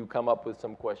if you come up with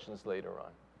some questions later on.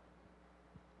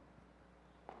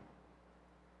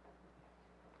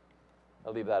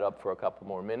 I'll leave that up for a couple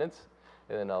more minutes,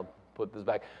 and then I'll put this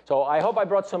back. So I hope I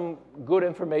brought some good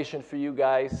information for you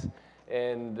guys,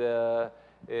 and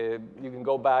you can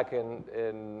go back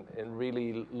and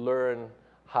really learn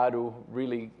how to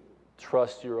really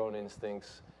trust your own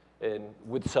instincts. And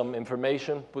with some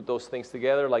information, put those things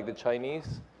together like the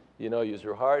Chinese. Use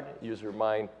your heart, use your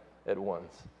mind at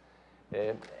once.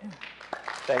 And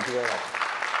thank you very much.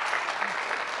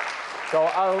 So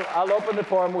I'll open the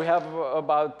forum. We have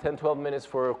about 10, 12 minutes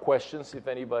for questions if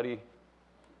anybody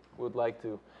would like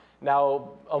to.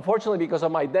 Now, unfortunately, because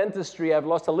of my dentistry, I've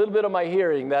lost a little bit of my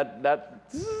hearing. That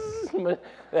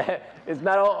is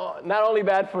not only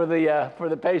bad for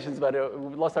the patients, but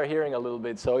we've lost our hearing a little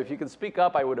bit. So if you could speak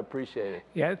up, I would appreciate it.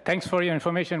 Yeah, thanks for your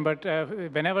information. But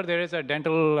whenever there is a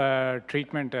dental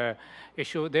treatment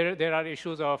issue, there are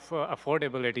issues of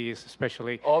affordability,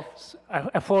 especially. Of?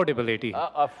 Affordability.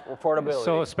 Affordability.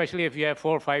 So especially if you have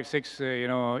 4, 5, 6,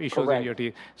 issues Correct. in your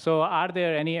teeth. So are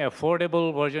there any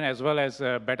affordable version as well as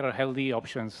better healthy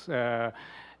options?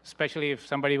 Especially if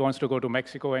somebody wants to go to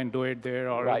Mexico and do it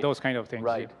there, or Right. those kind of things.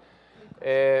 Right.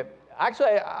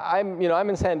 Actually, I'm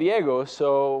in San Diego,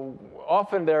 so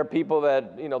often there are people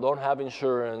that don't have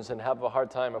insurance and have a hard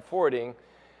time affording,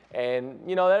 and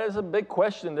that is a big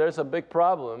question. There's a big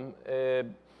problem.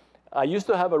 I used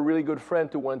to have a really good friend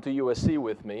who went to USC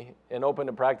with me and opened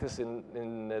a practice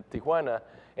in Tijuana,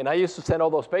 and I used to send all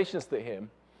those patients to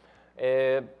him.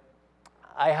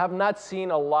 I have not seen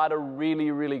a lot of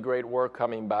really, really great work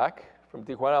coming back from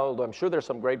Tijuana, although I'm sure there's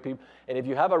some great people. And if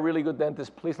you have a really good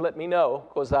dentist, please let me know,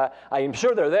 because I am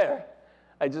sure they're there.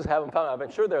 I just haven't found them.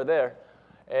 I'm sure they're there.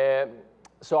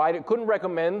 So I couldn't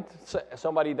recommend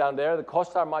somebody down there. The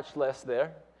costs are much less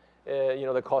there.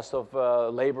 The cost of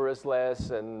labor is less,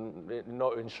 and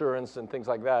insurance and things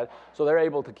like that. So they're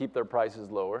able to keep their prices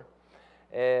lower.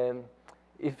 And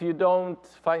if you don't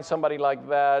find somebody like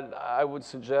that, I would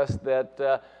suggest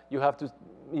that you have to,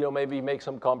 maybe make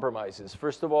some compromises.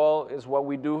 First of all, is what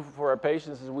we do for our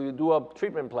patients is we do a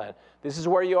treatment plan. This is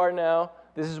where you are now.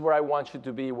 this is where I want you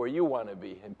to be, where you want to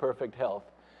be, in perfect health.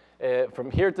 From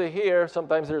here to here,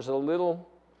 sometimes there's a little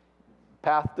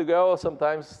path to go,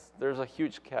 sometimes there's a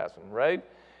huge chasm, right?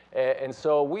 And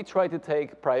so we try to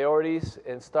take priorities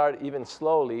and start even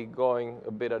slowly going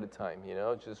a bit at a time, you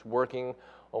know, just working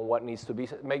on what needs to be,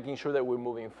 making sure that we're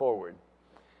moving forward.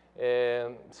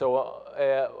 And so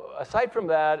aside from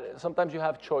that, sometimes you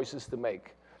have choices to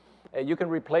make. You can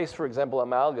replace, for example,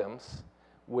 amalgams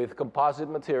with composite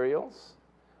materials,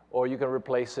 or you can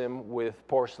replace them with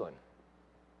porcelain.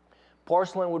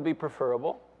 Porcelain would be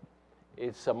preferable.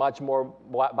 It's a much more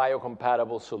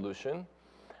biocompatible solution.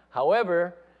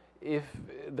 However, if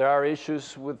there are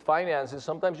issues with finances,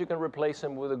 sometimes you can replace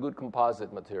them with a good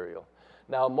composite material.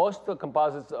 Now, most of the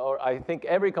composites, or I think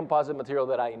every composite material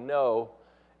that I know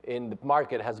in the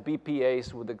market has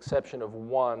BPAs with the exception of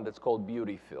one that's called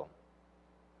Beauty Fill.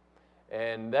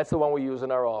 And that's the one we use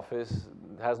in our office.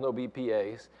 It has no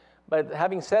BPAs. But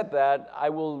having said that, I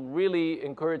will really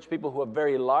encourage people who have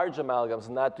very large amalgams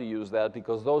not to use that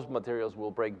because those materials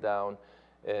will break down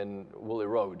and will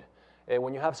erode. And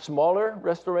when you have smaller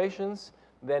restorations,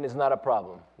 then it's not a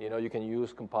problem. You know, you can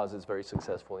use composites very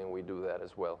successfully, and we do that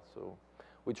as well. So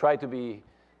we try to be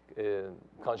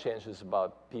conscientious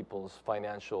about people's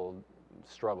financial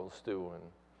struggles too.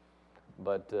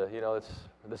 But you know,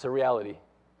 it's a reality.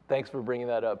 Thanks for bringing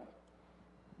that up.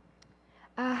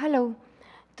 Hello.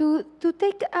 To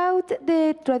take out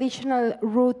the traditional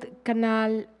root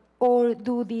canal or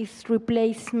do this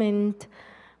replacement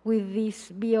with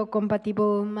these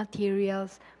biocompatible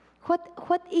materials,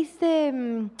 what is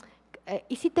the,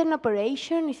 is it an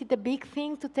operation? Is it a big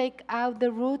thing to take out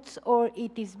the roots, or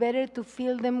it is better to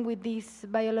fill them with this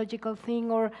biological thing,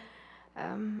 or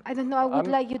I don't know, I would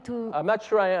like you to... I'm not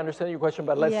sure I understand your question,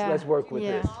 but let's work with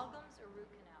this.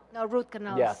 No, root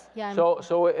canals. Yeah.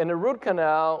 So in a root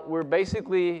canal, we're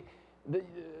basically,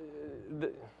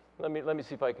 let me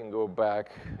see if I can go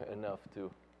back enough to.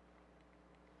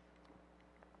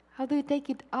 How do you take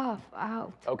it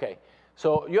out? Okay.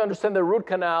 So you understand the root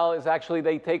canal is actually,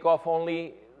 they take off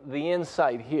only the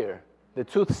inside here. The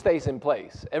tooth stays in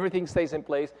place. Everything stays in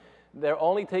place. They're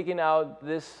only taking out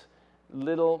this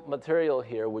little material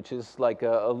here, which is like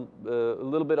a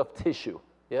little bit of tissue.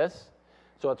 Yes?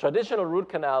 So a traditional root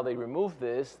canal, they remove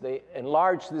this, they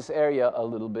enlarge this area a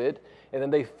little bit, and then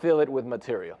they fill it with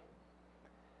material.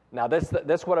 Now,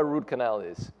 that's what a root canal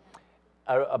is.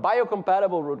 A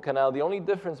biocompatible root canal, the only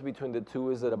difference between the two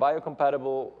is that a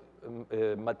biocompatible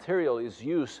material is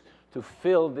used to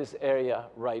fill this area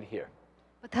right here.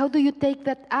 But how do you take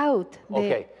that out?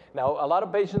 Okay. Now, a lot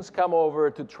of patients come over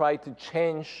to try to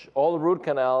change all the root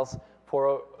canals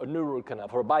for a new root canal,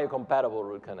 for a biocompatible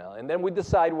root canal. And then we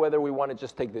decide whether we want to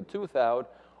just take the tooth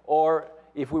out or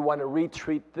if we want to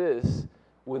retreat this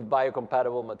with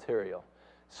biocompatible material.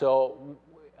 So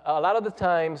a lot of the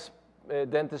times,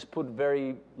 dentists put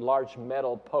very large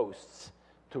metal posts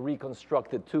to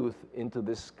reconstruct the tooth into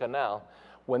this canal.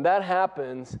 When that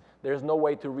happens, there's no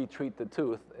way to retreat the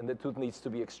tooth, and the tooth needs to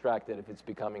be extracted if it's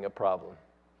becoming a problem.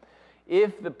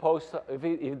 If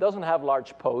it doesn't have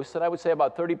large posts, and I would say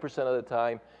about 30% of the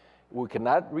time we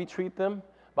cannot retreat them,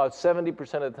 about 70%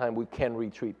 of the time we can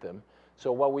retreat them.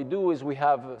 So what we do is we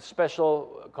have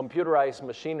special computerized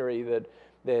machinery that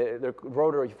they're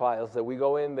rotary files that we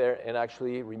go in there and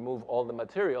actually remove all the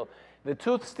material. The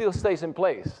tooth still stays in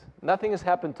place. Nothing has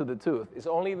happened to the tooth. It's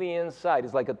only the inside.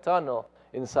 It's like a tunnel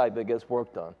inside that gets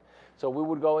worked on. So we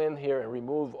would go in here and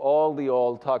remove all the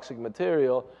old toxic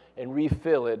material and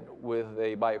refill it with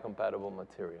a biocompatible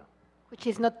material. Which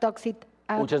is not toxic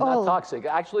at all. Which is not toxic.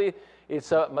 Actually,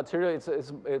 it's a material, it's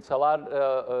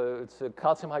a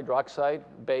calcium hydroxide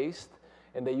based,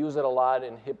 and they use it a lot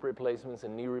in hip replacements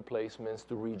and knee replacements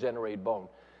to regenerate bone.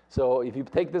 So if you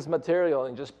take this material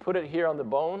and just put it here on the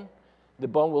bone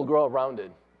will grow around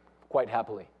it quite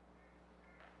happily.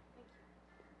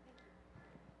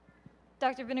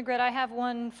 Dr. Vinograd, I have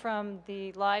one from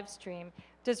the live stream.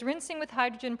 Does rinsing with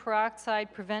hydrogen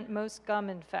peroxide prevent most gum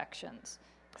infections?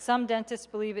 Some dentists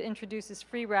believe it introduces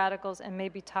free radicals and may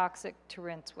be toxic to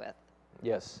rinse with.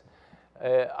 Yes.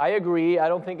 I agree. I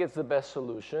don't think it's the best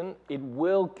solution. It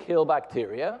will kill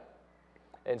bacteria,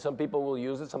 and some people will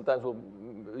use it. Sometimes we'll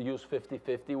use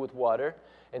 50-50 with water,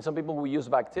 and some people will use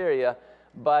bacteria.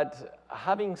 But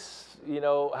having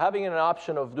an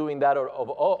option of doing that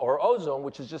or ozone,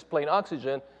 which is just plain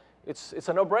oxygen, it's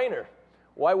a no-brainer.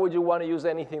 Why would you want to use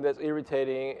anything that's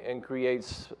irritating and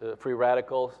creates free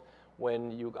radicals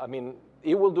when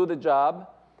it will do the job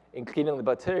in cleaning the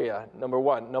bacteria, number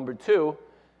one. Number two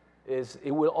is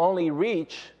it will only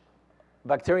reach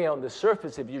bacteria on the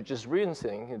surface, if you're just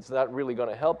rinsing, it's not really going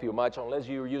to help you much unless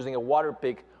you're using a water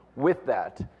pick with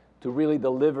that to really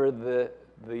deliver the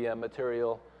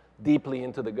material deeply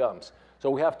into the gums. So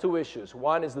we have two issues.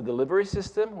 One is the delivery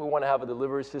system. We want to have a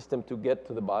delivery system to get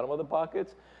to the bottom of the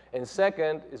pockets. And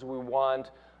second is we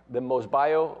want the most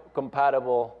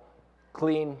biocompatible,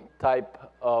 clean type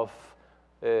of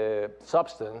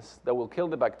substance that will kill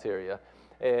the bacteria.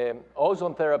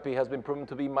 Ozone therapy has been proven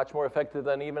to be much more effective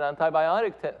than even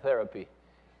antibiotic therapy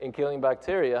in killing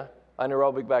bacteria,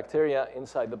 anaerobic bacteria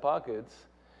inside the pockets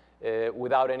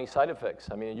without any side effects.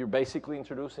 I mean, you're basically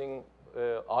introducing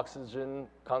oxygen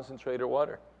concentrated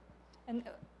water. And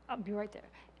I'll be right there.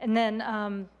 And then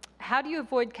how do you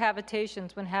avoid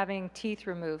cavitations when having teeth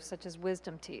removed, such as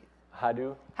wisdom teeth? How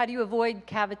do you avoid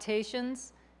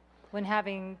cavitations when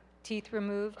having teeth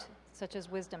removed, such as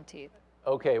wisdom teeth?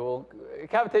 Okay, well,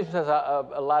 cavitations has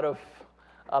a lot of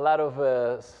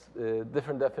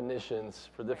different definitions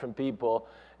for different people.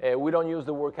 We don't use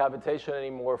the word cavitation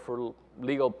anymore for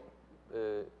legal,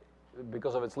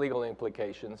 because of its legal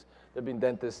implications. There have been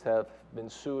dentists have been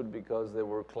sued because they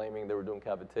were claiming they were doing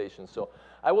cavitation. So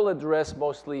I will address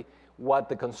mostly what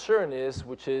the concern is,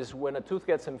 which is when a tooth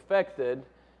gets infected,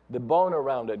 the bone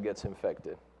around it gets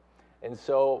infected. And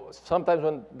so sometimes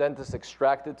when dentists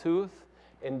extract the tooth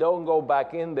and don't go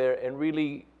back in there and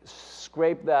really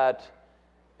scrape that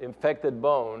infected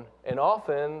bone, and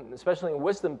often, especially in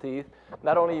wisdom teeth,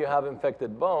 not only you have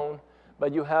infected bone,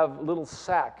 but you have little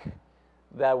sac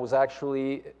that was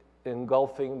actually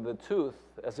engulfing the tooth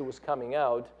as it was coming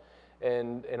out,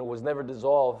 and it was never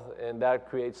dissolved, and that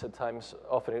creates at times,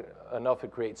 often enough,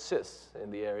 it creates cysts in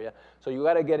the area. So you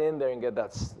got to get in there and get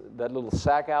that little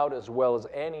sac out as well as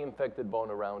any infected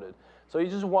bone around it. So you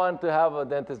just want to have a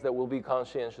dentist that will be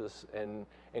conscientious and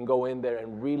go in there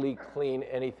and really clean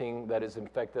anything that is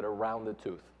infected around the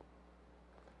tooth.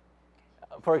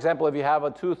 For example, if you have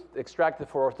a tooth extracted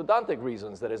for orthodontic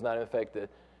reasons that is not infected,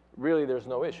 really there's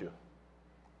no issue.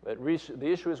 But the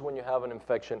issue is when you have an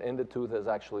infection and the tooth has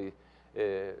actually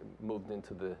moved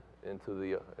into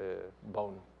the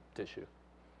bone tissue.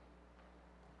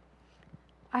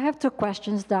 I have two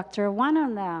questions, doctor. One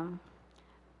on the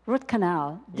root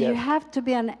canal. Do you have to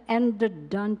be an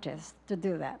endodontist to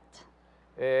do that?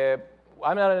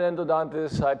 I'm not an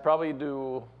endodontist. I probably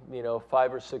do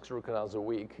 5 or 6 root canals a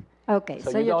week. Okay,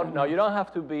 so you don't. No, you don't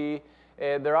have to be.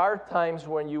 There are times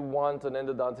when you want an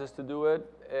endodontist to do it.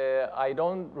 I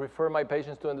don't refer my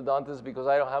patients to endodontists because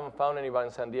I haven't found anybody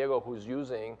in San Diego who's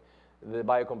using the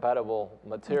biocompatible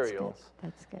materials.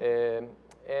 That's good.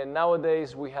 And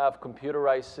nowadays we have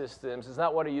computerized systems. It's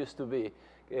not what it used to be.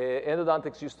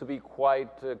 Endodontics used to be quite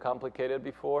complicated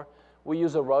before. We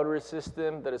use a rotary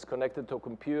system that is connected to a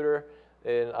computer,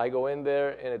 and I go in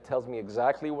there and it tells me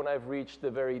exactly when I've reached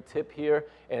the very tip here,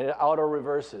 and it auto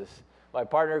reverses. My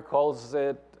partner calls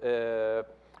it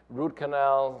root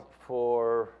canal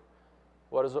for,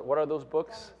 what are those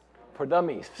books? For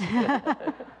dummies.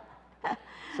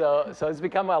 So it's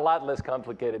become a lot less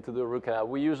complicated to do a root canal.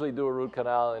 We usually do a root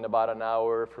canal in about an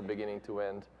hour from beginning to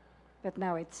end. But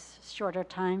now it's shorter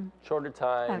time? Shorter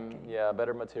time, okay. Yeah,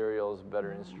 better materials,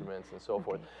 better instruments, and so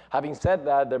forth. Having said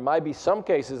that, there might be some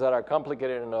cases that are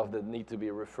complicated enough that need to be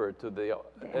referred to the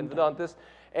endodontist.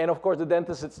 And of course, the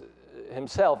dentist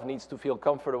himself needs to feel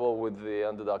comfortable with the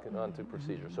endodontic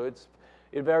procedure. So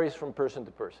it varies from person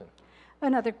to person.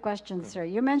 Another question, sir.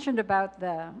 You mentioned about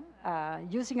the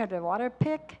using of the water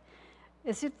pick.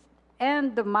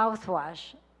 And the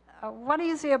mouthwash. What do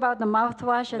you say about the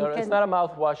mouthwash? No, it's not a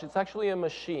mouthwash. It's actually a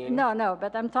machine. No,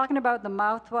 but I'm talking about the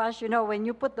mouthwash. When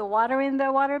you put the water in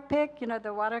the water pick,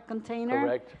 the water container.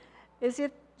 Correct. Is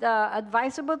it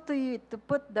advisable to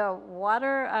put the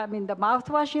the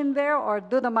mouthwash in there, or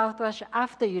do the mouthwash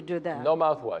after you do that? No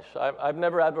mouthwash. I've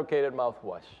never advocated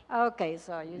mouthwash. Okay,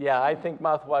 so Yeah, I think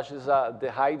mouthwashes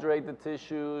dehydrate the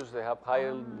tissues. They have high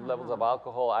levels of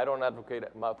alcohol. I don't advocate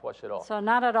mouthwash at all. So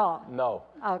not at all? No.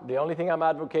 Okay. The only thing I'm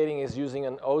advocating is using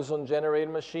an ozone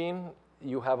generated machine.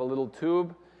 You have a little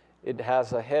tube. It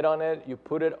has a head on it. You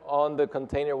put it on the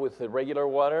container with the regular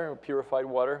water, purified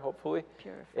water, hopefully.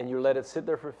 And you let it sit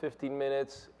there for 15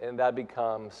 minutes, and that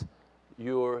becomes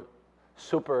your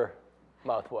super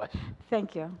mouthwash.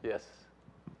 Thank you. Yes.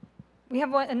 We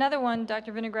have another one,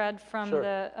 Dr. Vinograd, from Sure.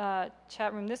 the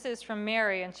chat room. This is from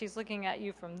Mary, and she's looking at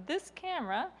you from this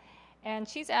camera. And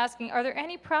she's asking, are there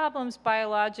any problems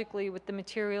biologically with the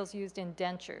materials used in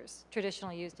dentures,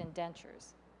 traditionally used in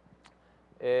dentures?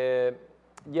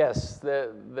 Yes,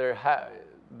 there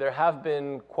have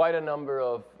been quite a number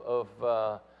of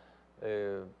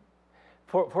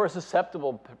For a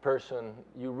susceptible person,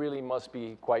 you really must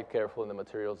be quite careful in the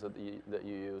materials that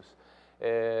you use.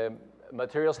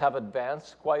 Materials have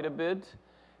advanced quite a bit.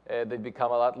 They've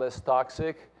become a lot less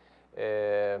toxic.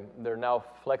 There are now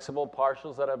flexible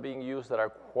partials that are being used that are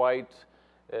quite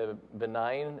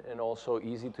benign and also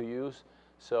easy to use.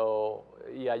 So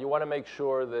yeah, you want to make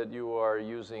sure that you are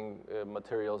using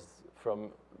materials from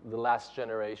the last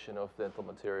generation of dental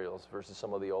materials versus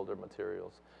some of the older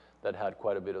materials that had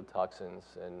quite a bit of toxins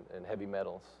and heavy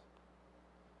metals.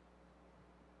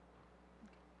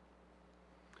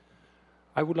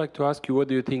 I would like to ask you, what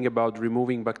do you think about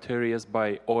removing bacteria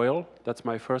by oil? That's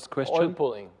my first question. Oil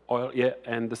pulling. Oil, yeah.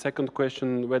 And the second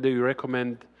question, whether you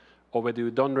recommend or whether you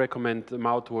don't recommend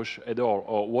mouthwash at all,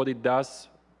 or what it does,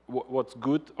 what's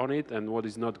good on it and what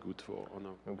is not good for.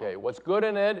 Okay, what's good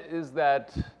in it is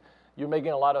that you're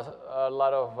making a lot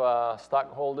of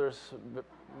stockholders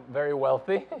very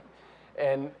wealthy,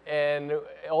 and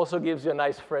it also gives you a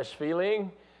nice fresh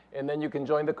feeling. And then you can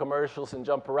join the commercials and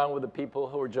jump around with the people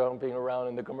who are jumping around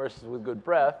in the commercials with good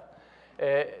breath.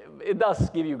 It does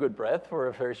give you good breath for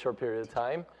a very short period of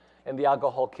time, and the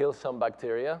alcohol kills some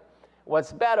bacteria.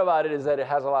 What's bad about it is that it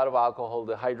has a lot of alcohol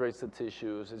that hydrates the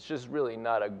tissues. It's just really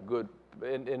not a good,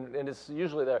 and it's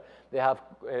usually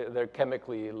they're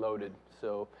chemically loaded.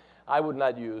 So I would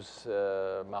not use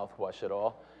mouthwash at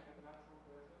all.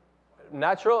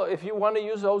 Natural, if you want to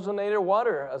use ozonated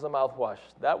water as a mouthwash,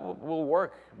 that will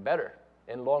work better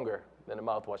and longer than a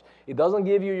mouthwash. It doesn't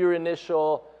give you your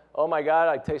initial, oh my God,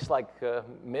 I taste like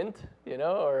mint, you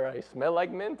know, or I smell like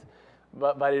mint,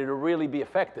 but it'll really be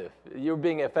effective. You're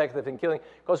being effective in killing,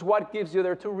 because what gives you,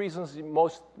 there are two reasons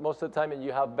most of the time when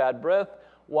you have bad breath.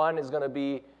 One is going to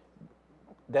be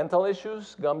dental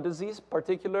issues, gum disease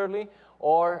particularly,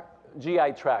 or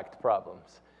GI tract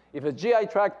problems. If it's GI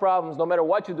tract problems, no matter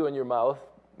what you do in your mouth,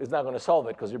 it's not going to solve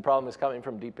it because your problem is coming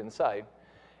from deep inside.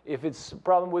 If it's a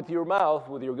problem with your mouth,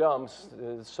 with your gums,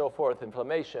 so forth,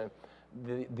 inflammation,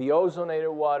 the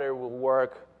ozonated water will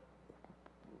work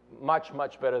much,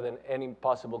 much better than any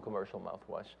possible commercial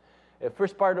mouthwash.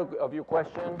 First part of your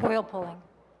question? Oil pulling.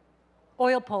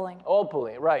 Oil pulling. Oil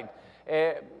pulling, right.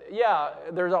 Yeah,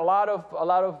 there's a lot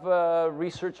of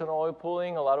research on oil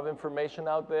pulling, a lot of information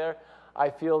out there. I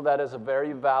feel that is a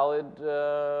very valid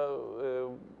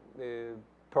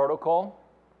protocol,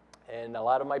 and a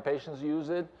lot of my patients use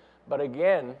it. But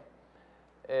again,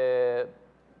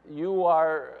 you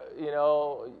are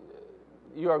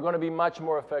going to be much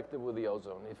more effective with the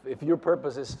ozone if your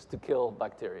purpose is to kill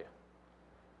bacteria.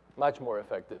 Much more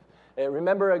effective.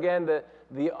 Remember again that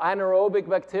the anaerobic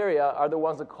bacteria are the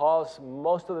ones that cause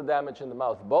most of the damage in the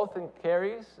mouth, both in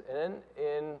caries and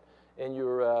in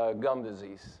your gum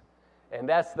disease. And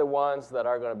that's the ones that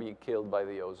are going to be killed by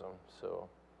the ozone. So,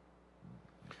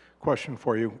 question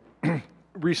for you.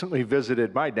 Recently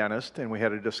visited my dentist, and we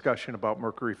had a discussion about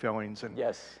mercury fillings. And,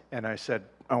 yes. And I said,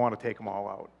 I want to take them all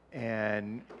out.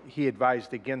 And he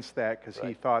advised against that because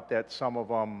he thought that some of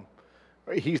them,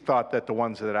 he thought that the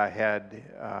ones that I had,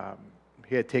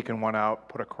 he had taken one out,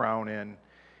 put a crown in,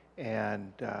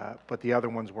 and but the other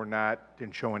ones were not,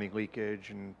 didn't show any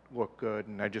leakage and looked good.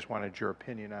 And I just wanted your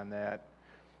opinion on that.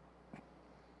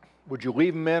 Would you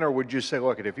leave them in, or would you say,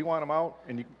 look, if you want them out?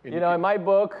 You know, in my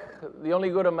book, the only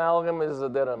good amalgam is a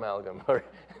dead amalgam, or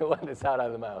one that's out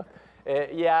of the mouth.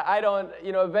 Yeah, I don't,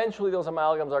 eventually those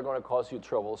amalgams are going to cause you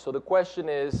trouble. So the question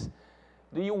is,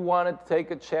 do you want to take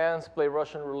a chance, play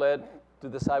Russian roulette to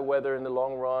decide whether in the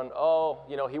long run,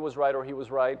 he was right or he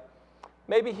was right?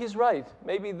 Maybe he's right.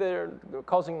 Maybe they're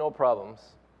causing no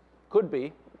problems. Could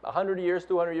be. 100 years,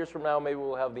 200 years from now, maybe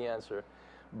we'll have the answer.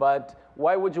 But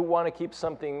why would you want to keep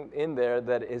something in there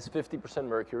that is 50%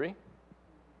 mercury,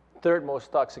 third most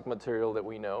toxic material that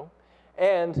we know,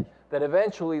 and that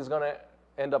eventually is going to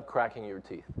end up cracking your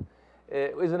teeth?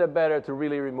 Isn't it better to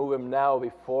really remove them now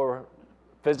before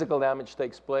physical damage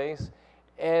takes place,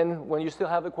 and when you still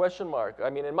have the question mark? I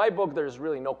mean, in my book, there's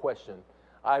really no question.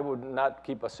 I would not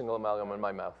keep a single amalgam in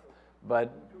my mouth. But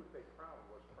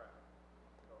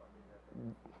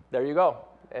there you go.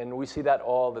 And we see that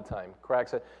all the time,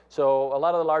 cracks. So a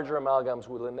lot of the larger amalgams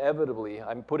will inevitably,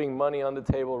 I'm putting money on the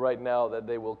table right now that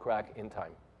they will crack in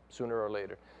time, sooner or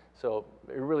later. So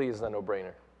it really is a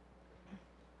no-brainer.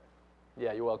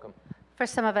 Yeah, you're welcome. For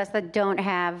some of us that don't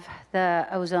have the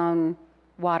ozone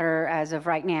water as of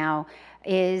right now,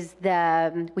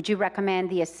 would you recommend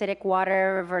the acidic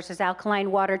water versus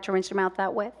alkaline water to rinse your mouth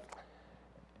out with?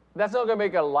 That's not going to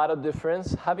make a lot of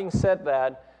difference. Having said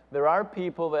that, there are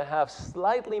people that have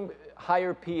slightly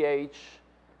higher pH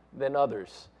than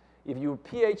others. If your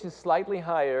pH is slightly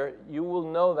higher, you will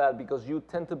know that because you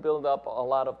tend to build up a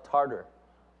lot of tartar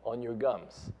on your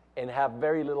gums and have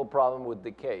very little problem with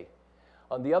decay.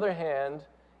 On the other hand,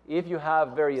 if you have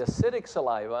very acidic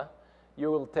saliva, you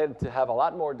will tend to have a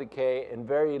lot more decay and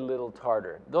very little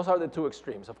tartar. Those are the two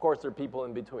extremes. Of course, there are people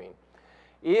in between.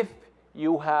 If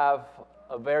you have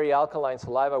a very alkaline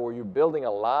saliva where you're building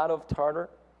a lot of tartar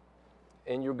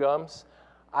in your gums,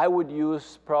 I would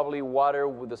use probably water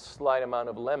with a slight amount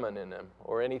of lemon in them,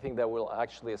 or anything that will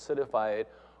actually acidify it,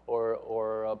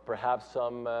 or perhaps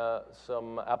some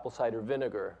apple cider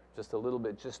vinegar, just a little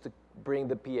bit, just to bring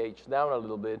the pH down a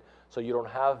little bit so you don't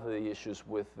have the issues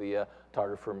with the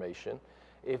tartar formation.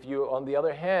 If you, on the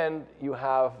other hand, you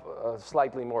have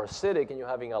slightly more acidic and you're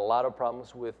having a lot of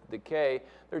problems with decay,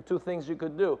 there are two things you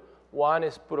could do. One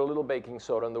is put a little baking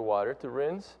soda in the water to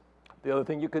rinse. The other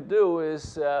thing you could do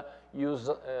is use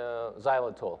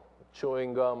xylitol,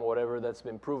 chewing gum, whatever, that's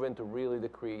been proven to really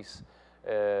decrease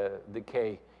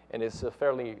decay. And it's a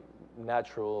fairly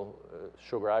natural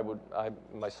sugar.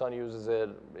 My son uses it.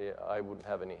 I wouldn't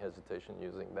have any hesitation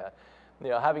using that. You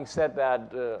know, having said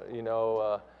that, you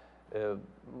know,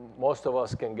 most of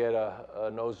us can get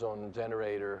an ozone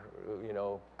generator, you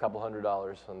know, a couple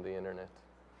 $100 on the internet.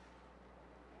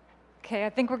 Okay, I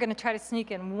think we're going to try to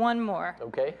sneak in one more.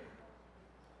 Okay.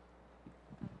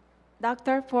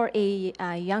 Doctor, for a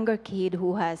younger kid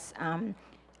who has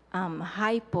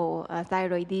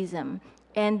hypothyroidism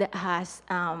and has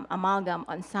amalgam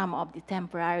on some of the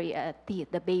temporary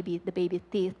teeth, the baby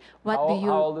teeth, what do you?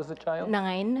 How old is the child?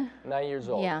 9. 9 years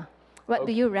old. Yeah. What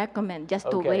do you recommend? Just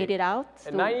to wait it out?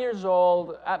 At 9 years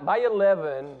old, by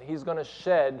 11, he's going to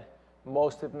shed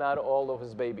most, if not all, of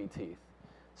his baby teeth.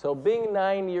 So being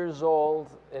 9 years old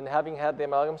and having had the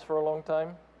amalgams for a long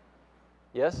time,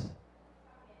 yes?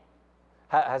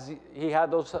 Has he had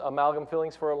those amalgam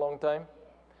fillings for a long time?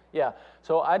 Yeah.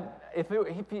 So if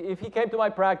he came to my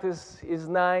practice, he's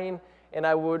 9, and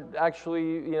I would actually,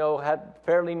 you know, had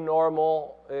fairly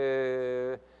normal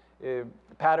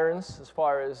patterns as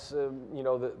far as, you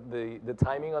know, the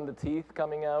timing on the teeth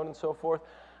coming out and so forth,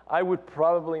 I would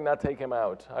probably not take him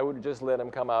out. I would just let him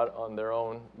come out on their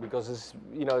own, because it's,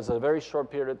 you know, it's a very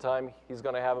short period of time. He's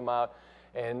going to have them out,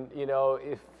 and you know,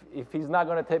 if he's not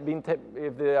going to if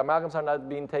the amalgams are not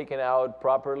being taken out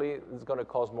properly, it's going to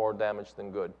cause more damage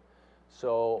than good.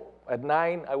 So at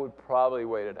 9, I would probably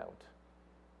wait it out.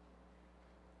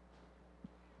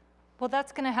 Well,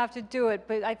 that's going to have to do it,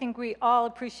 but I think we all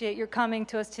appreciate your coming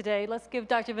to us today. Let's give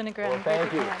Dr. Vinograd a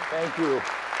thank you. hand. Thank you.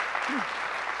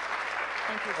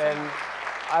 Thank you so And much.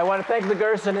 I want to thank the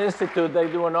Gerson Institute.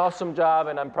 They do an awesome job,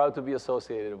 and I'm proud to be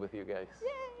associated with you guys. Yay!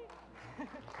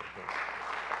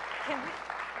 Can we?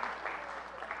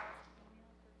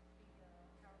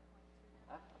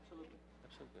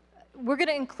 We're going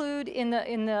to include in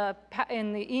the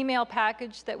email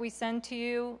package that we send to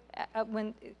you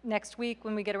next week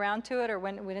when we get around to it, or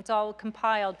when it's all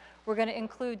compiled, we're going to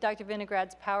include Dr.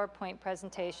 Vinograd's PowerPoint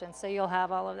presentation, so you'll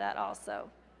have all of that also.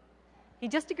 He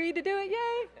just agreed to do it,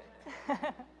 yay!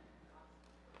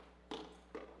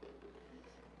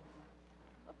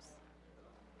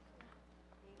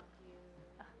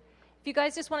 If you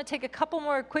guys just want to take a couple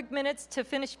more quick minutes to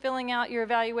finish filling out your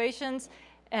evaluations,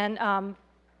 and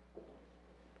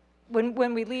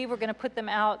when we leave, we're going to put them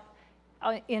out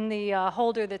in the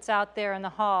holder that's out there in the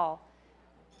hall.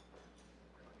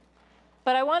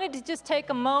 But I wanted to just take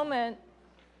a moment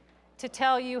to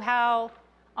tell you how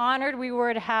honored we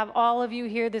were to have all of you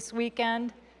here this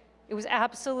weekend. It was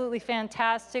absolutely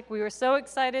fantastic. We were so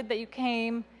excited that you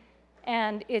came,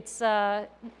 and it's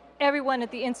everyone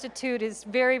at the Institute is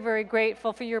very, very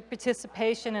grateful for your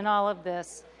participation in all of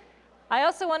this. I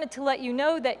also wanted to let you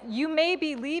know that you may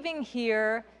be leaving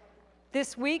here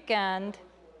this weekend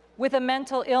with a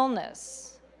mental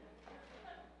illness.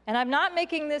 And I'm not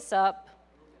making this up.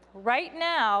 Right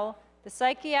now, the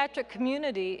psychiatric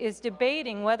community is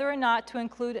debating whether or not to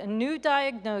include a new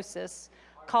diagnosis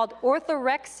called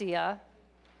orthorexia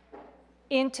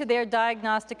into their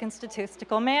diagnostic and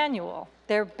statistical manual.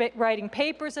 They're writing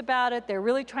papers about it. They're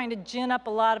really trying to gin up a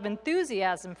lot of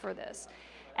enthusiasm for this.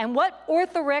 And what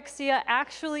orthorexia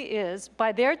actually is,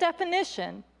 by their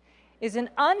definition, is an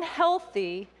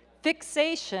unhealthy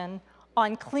fixation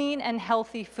on clean and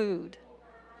healthy food.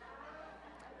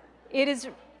 It's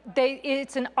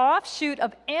an offshoot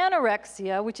of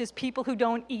anorexia, which is people who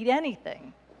don't eat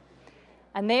anything.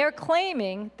 And they are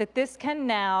claiming that this can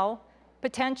now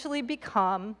potentially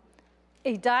become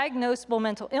a diagnosable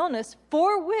mental illness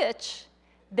for which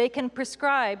they can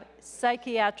prescribe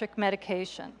psychiatric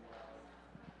medication.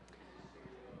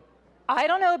 I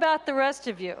don't know about the rest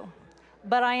of you,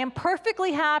 but I am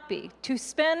perfectly happy to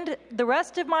spend the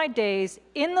rest of my days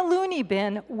in the loony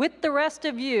bin with the rest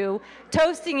of you,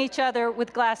 toasting each other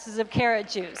with glasses of carrot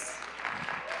juice.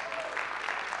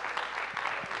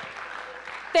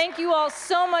 Thank you all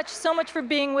so much for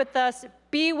being with us.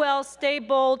 Be well, stay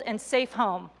bold, and safe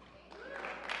home.